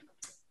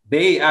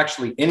they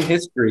actually, in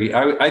history,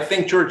 I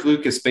think George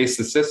Lucas based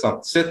the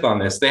Sith on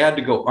this. They had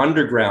to go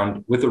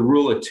underground with a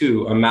rule of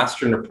two, a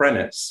master and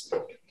apprentice,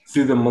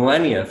 through the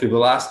millennia, through the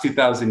last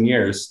 2,000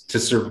 years to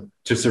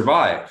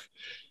survive.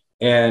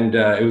 And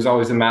it was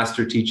always a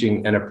master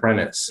teaching an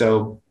apprentice.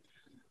 So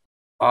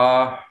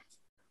I'd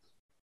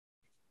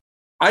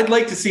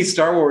like to see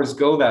Star Wars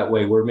go that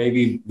way, where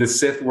maybe the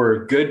Sith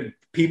were good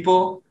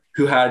people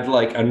who had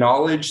like a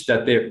knowledge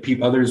that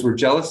others were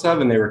jealous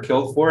of, and they were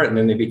killed for it. And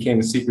then they became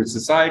a secret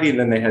society, and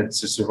then they had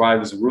to survive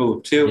as a rule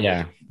of two.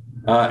 Yeah.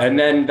 And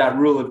then that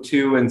rule of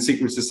two and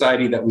secret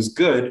society that was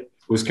good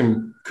was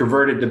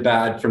converted to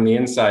bad from the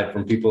inside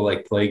from people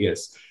like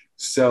Plagueis.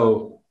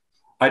 So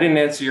I didn't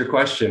answer your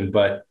question,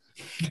 but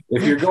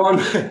if you're going,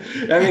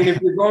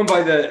 if you're going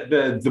by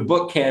the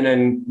book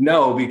canon,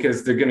 no,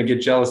 because they're going to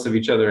get jealous of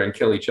each other and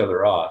kill each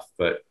other off.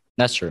 But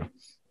that's true.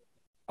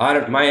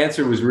 My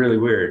answer was really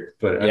weird,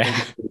 but I think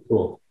it's pretty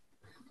cool.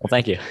 Well,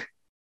 thank you.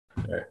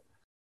 All right.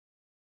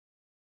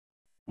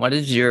 What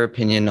is your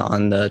opinion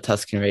on the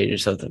Tusken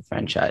Raiders of the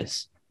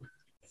franchise?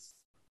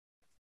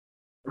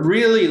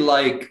 Really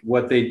like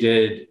what they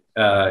did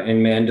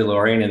in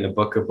Mandalorian in the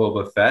Book of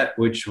Boba Fett,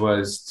 which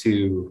was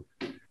to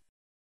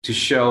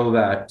show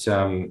that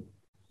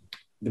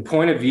the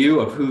point of view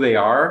of who they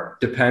are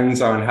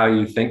depends on how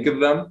you think of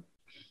them.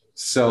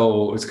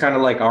 So it's kind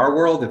of like our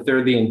world. If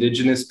they're the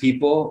indigenous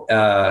people,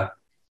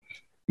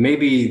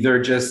 maybe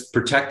they're just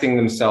protecting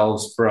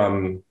themselves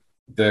from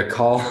the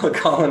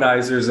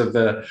colonizers of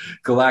the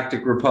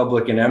Galactic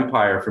Republic and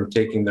Empire from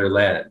taking their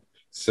land.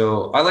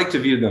 So I like to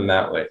view them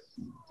that way.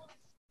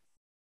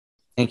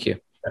 Thank you.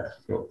 Yeah,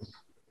 cool.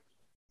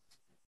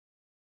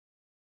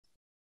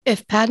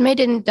 If Padme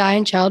didn't die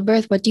in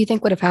childbirth, what do you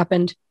think would have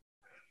happened?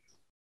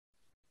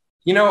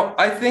 You know,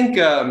 I think,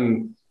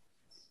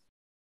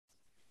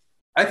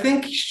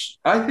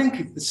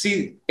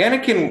 see,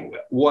 Anakin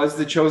was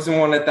the chosen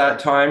one at that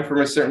time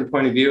from a certain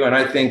point of view. And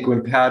I think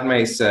when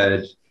Padme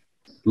said,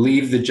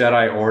 leave the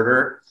Jedi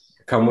Order,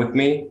 come with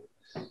me,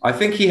 I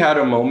think he had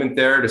a moment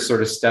there to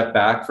sort of step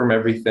back from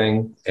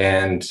everything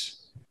and,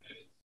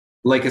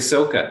 like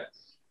Ahsoka,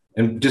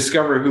 and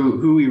discover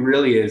who he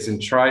really is and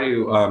try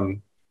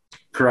to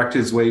correct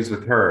his ways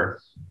with her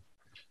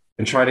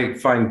and try to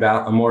find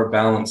a more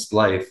balanced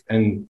life.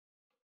 And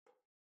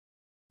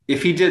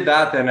if he did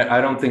that, then I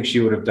don't think she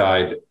would have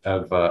died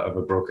of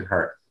a broken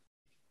heart.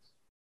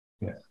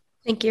 Yeah.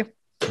 Thank you.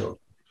 So,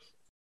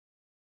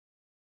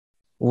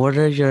 What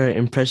are your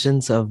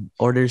impressions of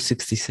Order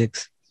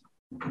 66?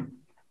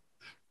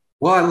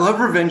 well, I love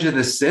Revenge of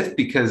the Sith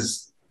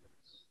because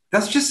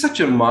that's just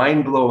such a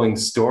mind-blowing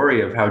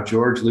story of how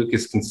George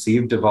Lucas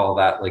conceived of all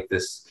that, like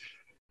this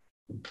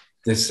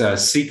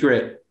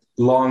secret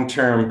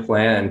long-term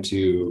plan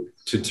to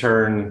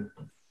turn,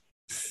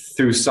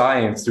 through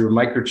science, through a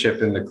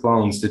microchip in the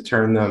clones, to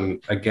turn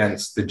them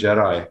against the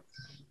Jedi.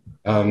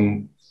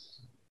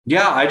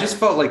 Yeah, I just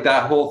felt like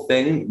that whole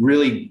thing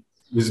really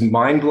was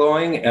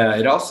mind-blowing.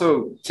 It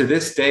also, to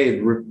this day,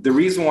 the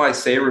reason why I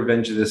say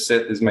Revenge of the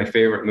Sith is my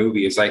favorite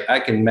movie is I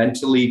can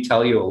mentally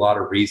tell you a lot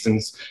of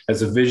reasons.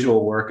 As a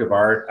visual work of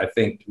art, I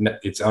think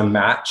it's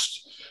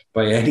unmatched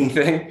by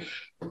anything.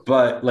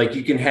 But like,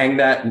 you can hang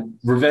that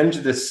Revenge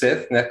of the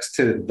Sith next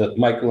to the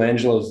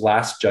Michelangelo's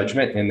Last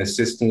Judgment in the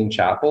Sistine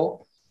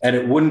Chapel, and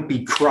it wouldn't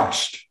be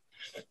crushed.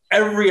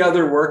 Every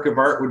other work of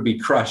art would be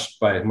crushed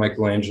by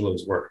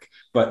Michelangelo's work,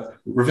 but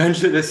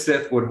Revenge of the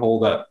Sith would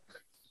hold up.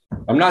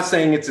 I'm not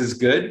saying it's as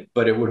good,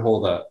 but it would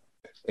hold up.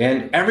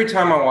 And every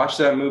time I watch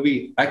that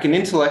movie, I can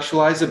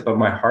intellectualize it, but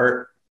my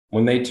heart,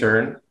 when they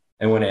turn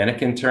and when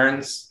Anakin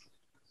turns,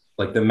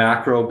 like the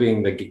macro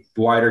being the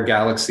wider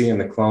galaxy and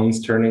the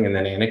clones turning and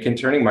then Anakin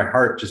turning, my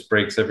heart just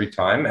breaks every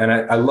time. And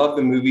I love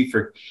the movie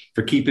for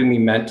keeping me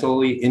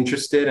mentally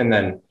interested and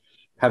then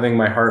having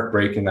my heart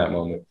break in that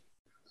moment.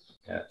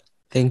 Yeah.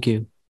 Thank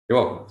you. You're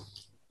welcome.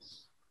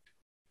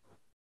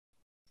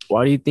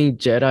 Why do you think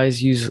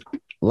Jedis use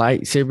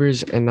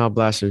lightsabers and not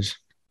blasters?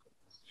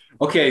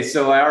 Okay,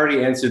 so I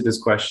already answered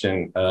this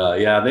question.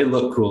 Yeah, they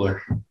look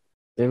cooler.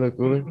 They look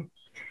cooler?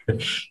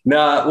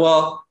 Nah,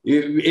 well,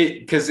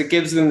 because it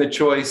gives them the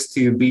choice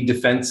to be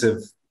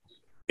defensive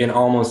in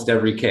almost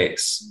every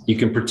case. You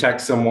can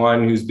protect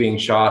someone who's being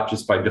shot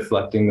just by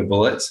deflecting the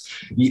bullets.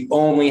 You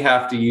only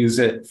have to use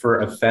it for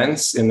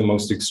offense in the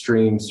most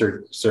extreme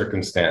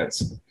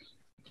circumstance.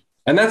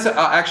 And that's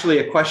actually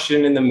a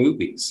question in the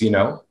movies, you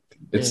know?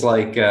 It's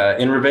like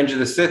in Revenge of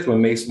the Sith,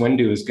 when Mace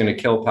Windu is going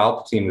to kill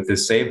Palpatine with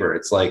his saber,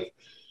 it's like,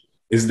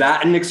 is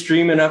that an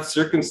extreme enough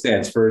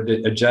circumstance for a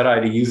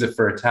Jedi to use it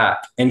for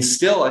attack? And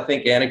still, I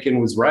think Anakin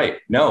was right.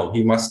 No,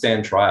 he must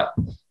stand trial.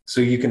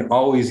 So you can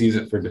always use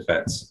it for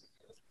defense.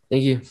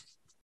 Thank you.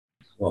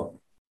 Well,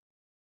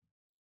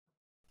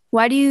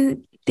 Why do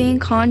you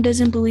think Han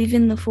doesn't believe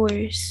in the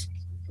Force?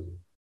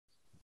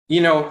 you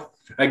know,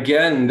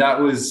 again, that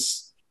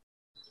was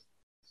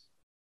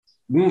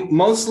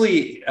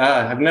mostly,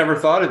 I've never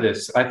thought of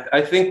this.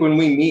 I think when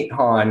we meet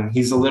Han,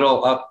 he's a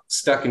little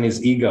stuck in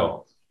his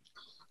ego,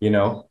 you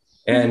know,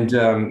 and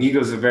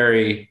ego's a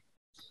very,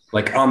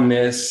 like, I'm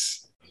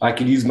this, I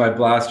could use my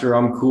blaster,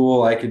 I'm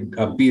cool, I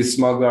could be a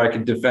smuggler, I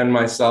could defend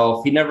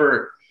myself.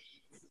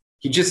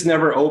 He just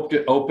never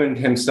opened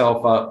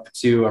himself up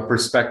to a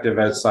perspective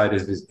outside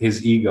of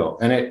his ego.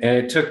 And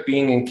it took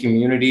being in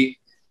community,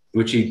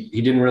 which he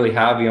didn't really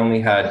have. He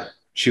only had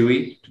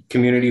Chewie,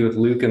 community with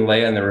Luke and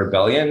Leia and the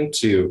rebellion,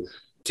 to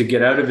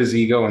get out of his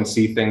ego and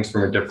see things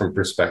from a different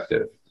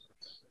perspective.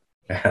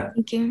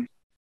 Thank you.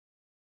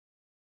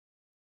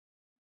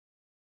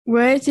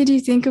 What did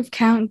you think of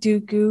Count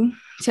Dooku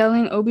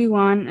telling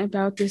Obi-Wan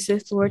about the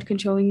Sith Lord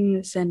controlling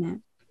the Senate?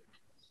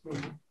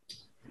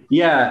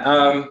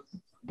 Yeah.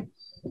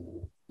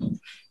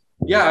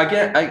 Yeah,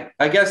 again,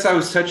 I guess I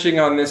was touching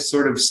on this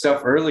sort of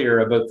stuff earlier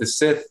about the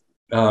Sith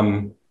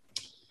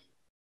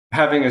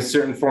having a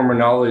certain form of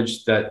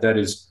knowledge that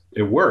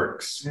it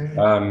works.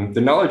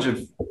 The knowledge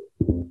of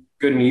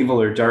good and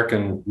evil or dark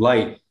and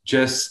light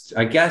just,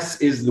 I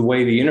guess, is the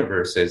way the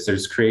universe is.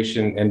 There's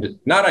creation, and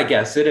not I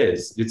guess, it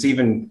is. It's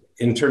even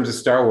in terms of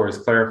Star Wars,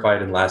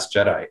 clarified in Last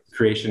Jedi,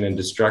 creation and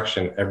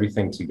destruction,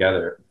 everything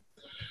together.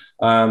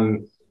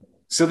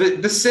 So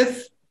the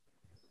Sith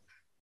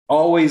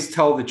always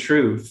tell the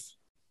truth,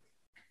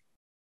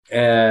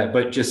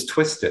 but just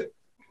twist it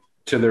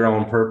to their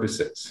own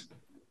purposes.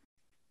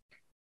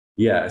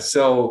 Yeah,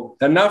 so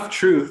enough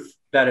truth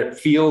that it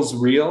feels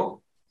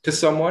real to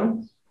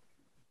someone,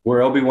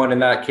 where Obi-Wan in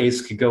that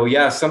case could go,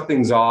 yeah,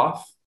 something's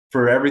off.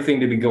 For everything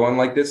to be going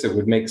like this, it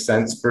would make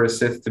sense for a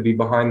Sith to be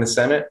behind the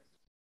Senate.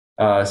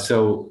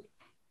 So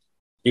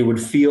it would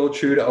feel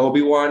true to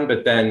Obi-Wan,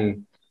 but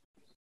then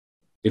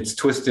it's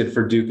twisted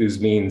for Dooku's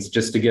means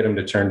just to get him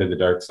to turn to the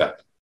dark side.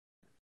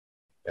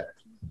 Yeah.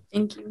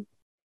 Thank you.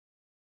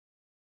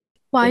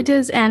 Why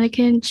does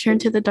Anakin turn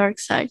to the dark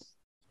side?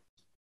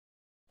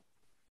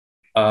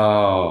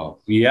 Oh,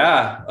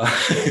 yeah.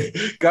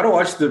 Got to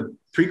watch the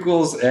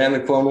prequels and the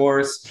Clone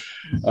Wars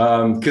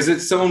because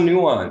it's so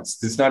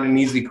nuanced. It's not an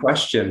easy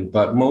question,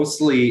 but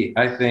mostly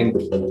I think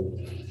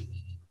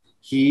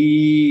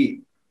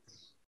he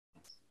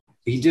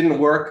didn't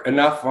work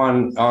enough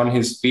on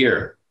his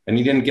fear, and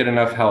he didn't get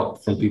enough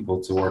help from people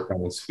to work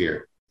on his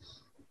fear.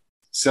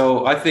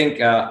 So I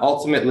think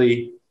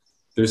ultimately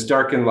there's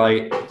dark and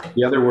light.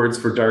 The other words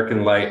for dark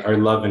and light are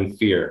love and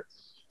fear.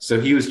 So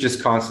he was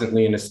just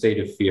constantly in a state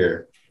of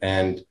fear.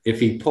 And if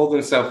he pulled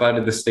himself out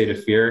of the state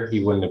of fear,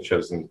 he wouldn't have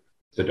chosen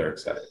the dark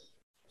side.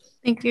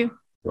 Thank you.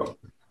 Well,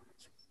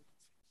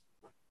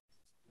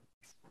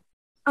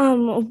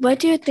 what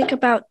do you think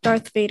about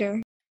Darth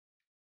Vader?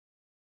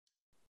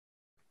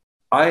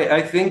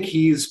 I think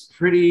he's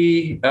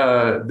pretty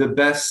the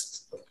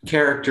best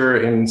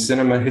character in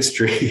cinema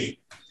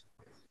history.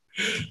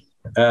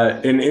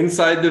 And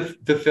inside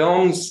the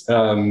films,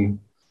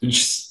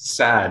 just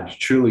sad,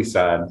 truly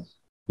sad,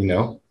 you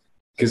know,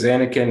 because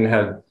Anakin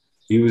had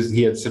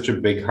such a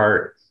big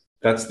heart.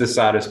 That's the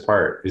saddest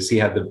part, is he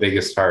had the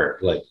biggest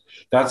heart. Like,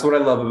 that's what I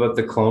love about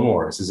the Clone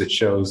Wars, is it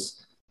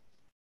shows,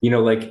 you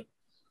know, like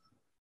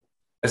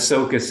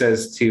Ahsoka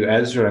says to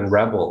Ezra in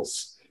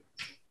Rebels,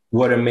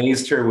 what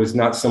amazed her was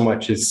not so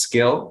much his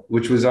skill,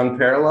 which was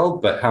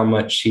unparalleled, but how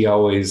much he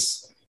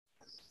always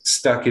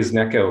stuck his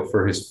neck out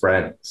for his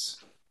friends.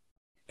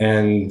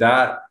 And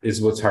that is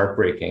what's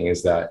heartbreaking,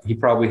 is that he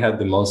probably had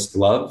the most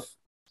love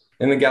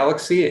in the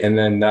galaxy, and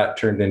then that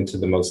turned into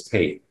the most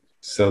hate.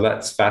 So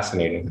that's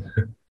fascinating.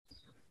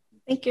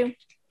 Thank you.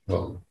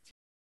 Well,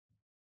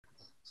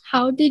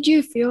 How did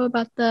you feel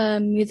about the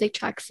music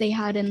tracks they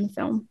had in the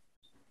film?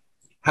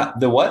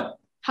 the what?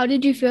 How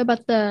did you feel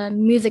about the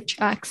music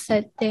tracks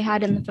that they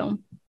had in the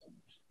film?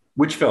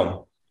 Which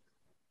film?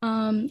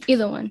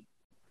 Either one.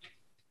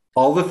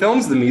 All the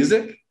films, the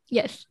music?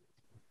 Yes.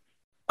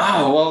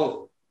 Oh,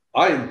 well,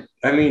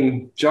 I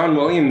mean, John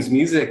Williams'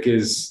 music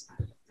is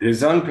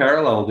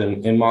unparalleled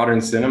in modern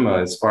cinema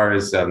as far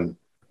as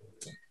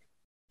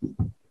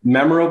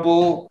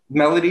memorable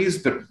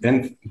melodies,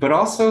 but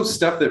also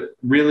stuff that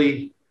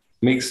really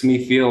makes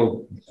me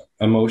feel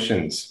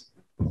emotions.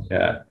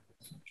 Yeah.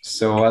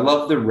 So I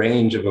love the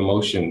range of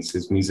emotions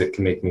his music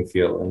can make me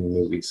feel in the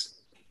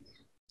movies.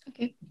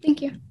 Okay,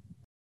 thank you.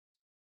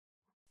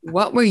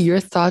 What were your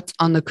thoughts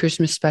on the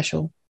Christmas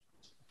special?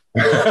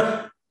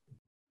 It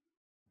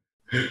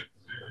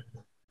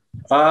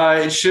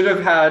should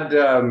have had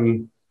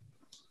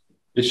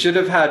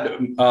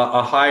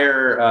a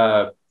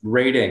higher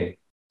rating.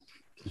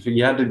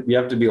 You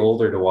have to be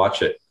older to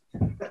watch it.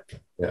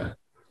 Yeah,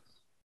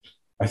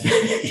 I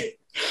think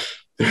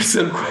there's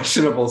some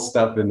questionable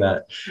stuff in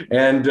that,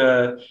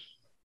 and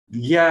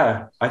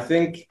yeah, I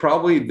think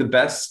probably the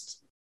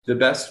best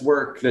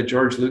work that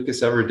George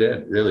Lucas ever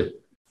did. Really,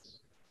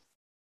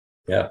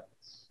 yeah.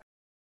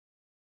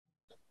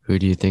 Who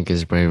do you think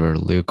is braver,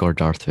 Luke or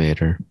Darth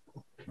Vader?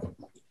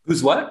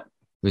 Who's what?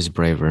 Who's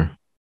braver?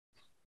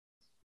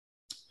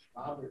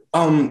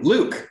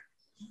 Luke.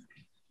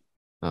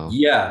 Oh.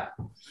 Yeah.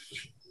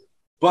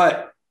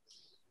 But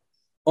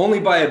only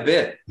by a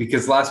bit,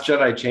 because Last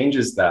Jedi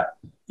changes that.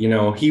 You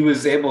know, he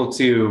was able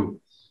to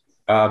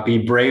be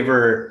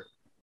braver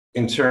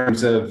in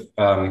terms of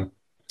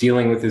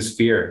dealing with his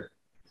fear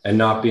and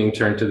not being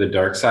turned to the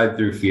dark side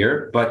through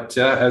fear. But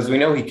as we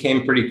know, he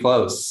came pretty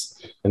close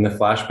in the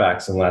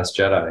flashbacks in Last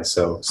Jedi.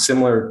 So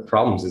similar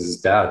problems as his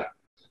dad.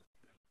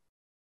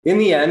 In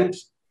the end,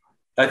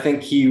 I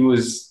think he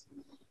was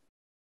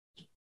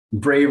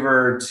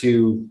braver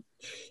to,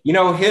 you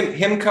know,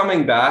 him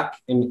coming back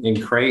in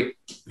Crate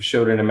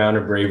showed an amount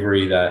of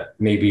bravery that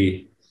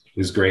maybe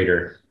was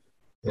greater.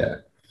 Yeah.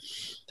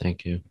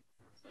 Thank you.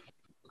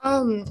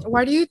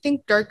 Why do you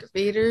think Darth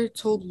Vader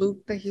told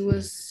Luke that he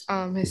was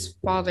his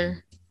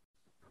father?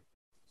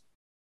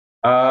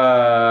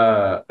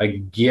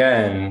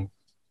 Again,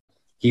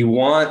 he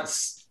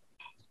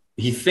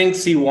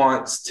thinks he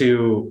wants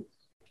to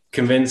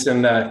convince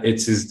him that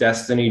it's his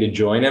destiny to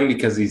join him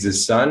because he's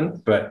his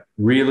son, but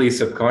really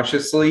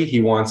subconsciously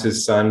he wants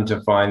his son to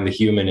find the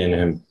human in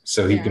him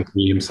so he can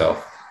free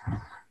himself.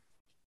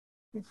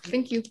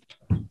 Thank you.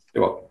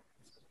 You're welcome.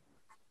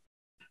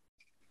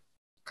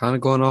 Kind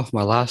of going off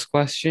my last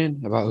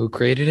question about who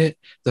created it,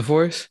 the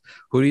Force.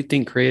 Who do you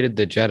think created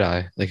the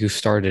Jedi? Like who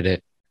started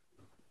it?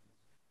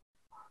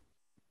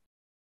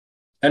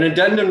 An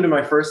addendum to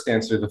my first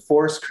answer, the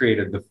Force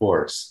created the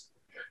Force,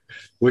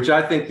 which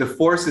I think the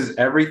Force is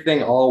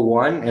everything all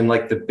one, and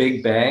like the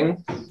Big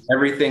Bang,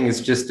 everything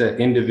is just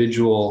an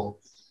individual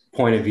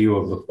point of view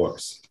of the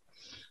Force.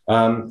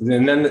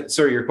 And then,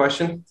 sorry, your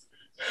question?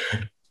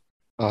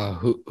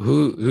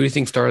 Who do you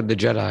think started the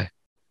Jedi?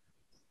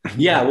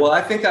 Yeah, well,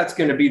 I think that's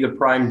going to be the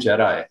Prime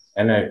Jedi,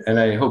 and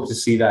I hope to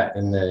see that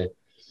in the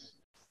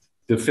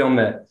film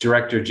that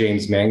director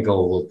James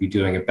Mangold will be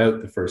doing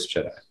about the first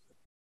Jedi.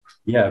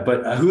 Yeah,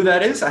 but who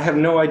that is, I have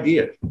no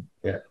idea.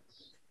 Yeah.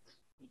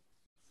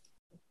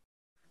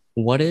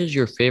 What is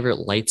your favorite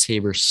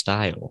lightsaber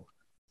style?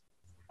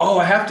 Oh,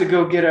 I have to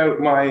go get out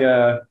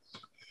my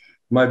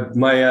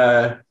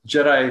my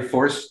Jedi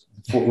Force,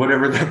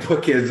 whatever that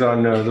book is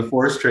on the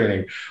Force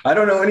training. I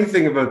don't know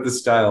anything about the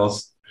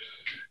styles.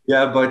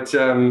 Yeah, but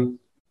in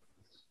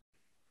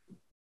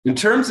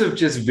terms of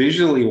just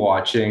visually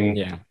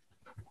watching,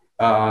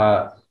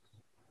 I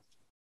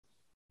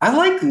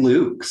like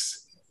Luke's.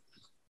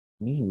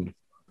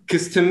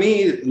 Because to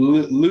me,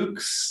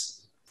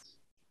 Luke's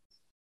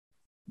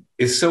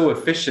is so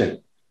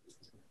efficient.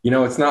 You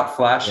know, it's not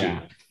flashy.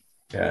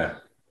 Yeah.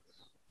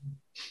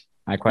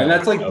 And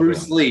that's like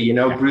Bruce Lee. You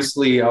know, Bruce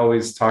Lee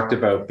always talked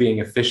about being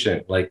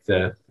efficient, like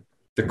the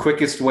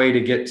quickest way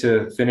to get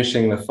to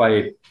finishing the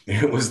fight.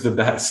 It was the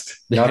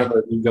best. Not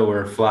about ego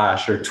or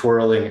flash or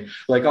twirling,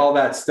 like all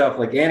that stuff.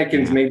 Like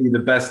Anakin's maybe the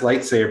best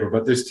lightsaber,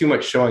 but there's too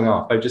much showing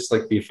off. I just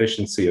like the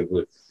efficiency of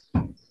Luke.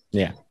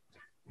 Yeah.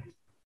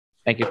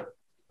 Thank you.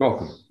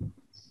 Welcome.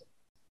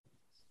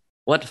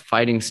 What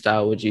fighting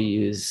style would you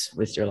use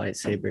with your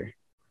lightsaber?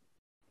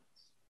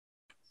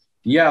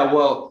 Yeah,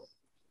 well,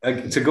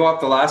 to go off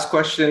the last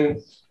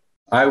question,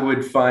 I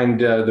would find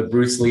the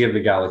Bruce Lee of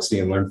the galaxy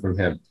and learn from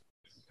him.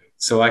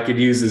 So I could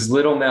use as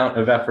little amount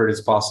of effort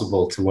as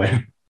possible to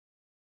win.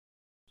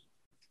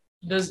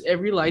 Does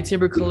every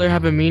lightsaber color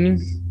have a meaning?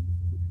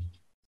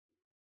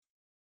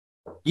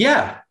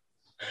 Yeah.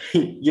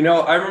 You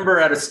know, I remember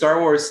at a Star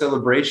Wars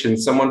celebration,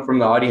 someone from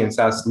the audience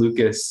asked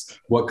Lucas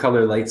what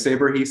color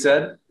lightsaber he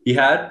said he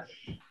had.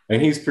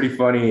 And he's pretty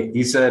funny.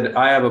 He said,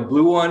 I have a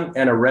blue one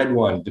and a red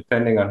one,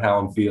 depending on how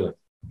I'm feeling.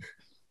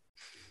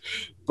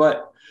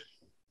 But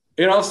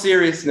in all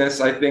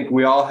seriousness, I think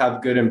we all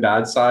have good and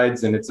bad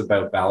sides, and it's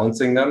about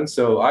balancing them.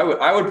 So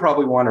I would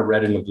probably want a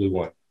red and a blue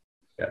one.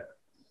 Yeah.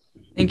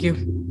 Thank you.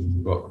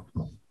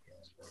 Welcome.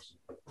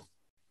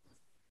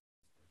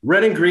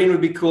 Red and green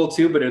would be cool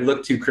too, but it'd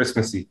look too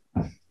Christmassy.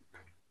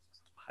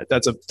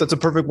 That's a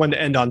perfect one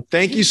to end on.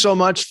 Thank you so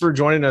much for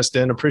joining us,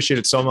 Dan. Appreciate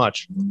it so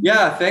much.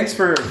 Yeah, thanks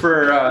for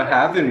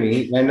having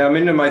me. And I'm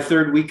into my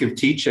third week of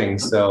teaching,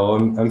 so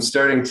I'm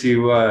starting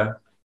to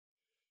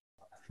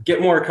get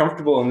more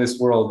comfortable in this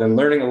world and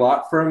learning a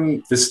lot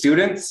from the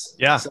students.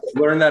 Yeah, so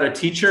learn that a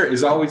teacher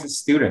is always a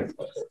student.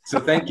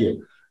 So thank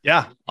you.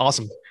 Yeah,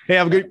 awesome. Hey,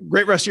 have a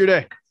great rest of your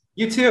day.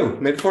 You too.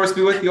 May the force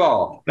be with you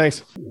all.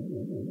 Thanks.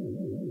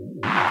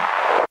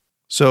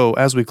 So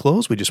as we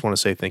close, we just want to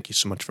say thank you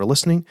so much for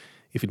listening.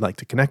 If you'd like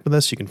to connect with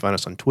us, you can find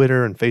us on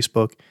Twitter and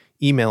Facebook,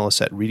 email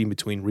us at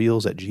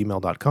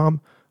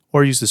readingbetweenreels@gmail.com,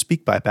 or use the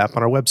SpeakPipe app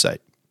on our website.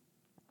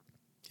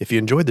 If you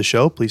enjoyed the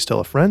show, please tell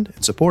a friend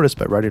and support us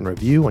by writing a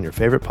review on your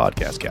favorite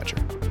podcast catcher.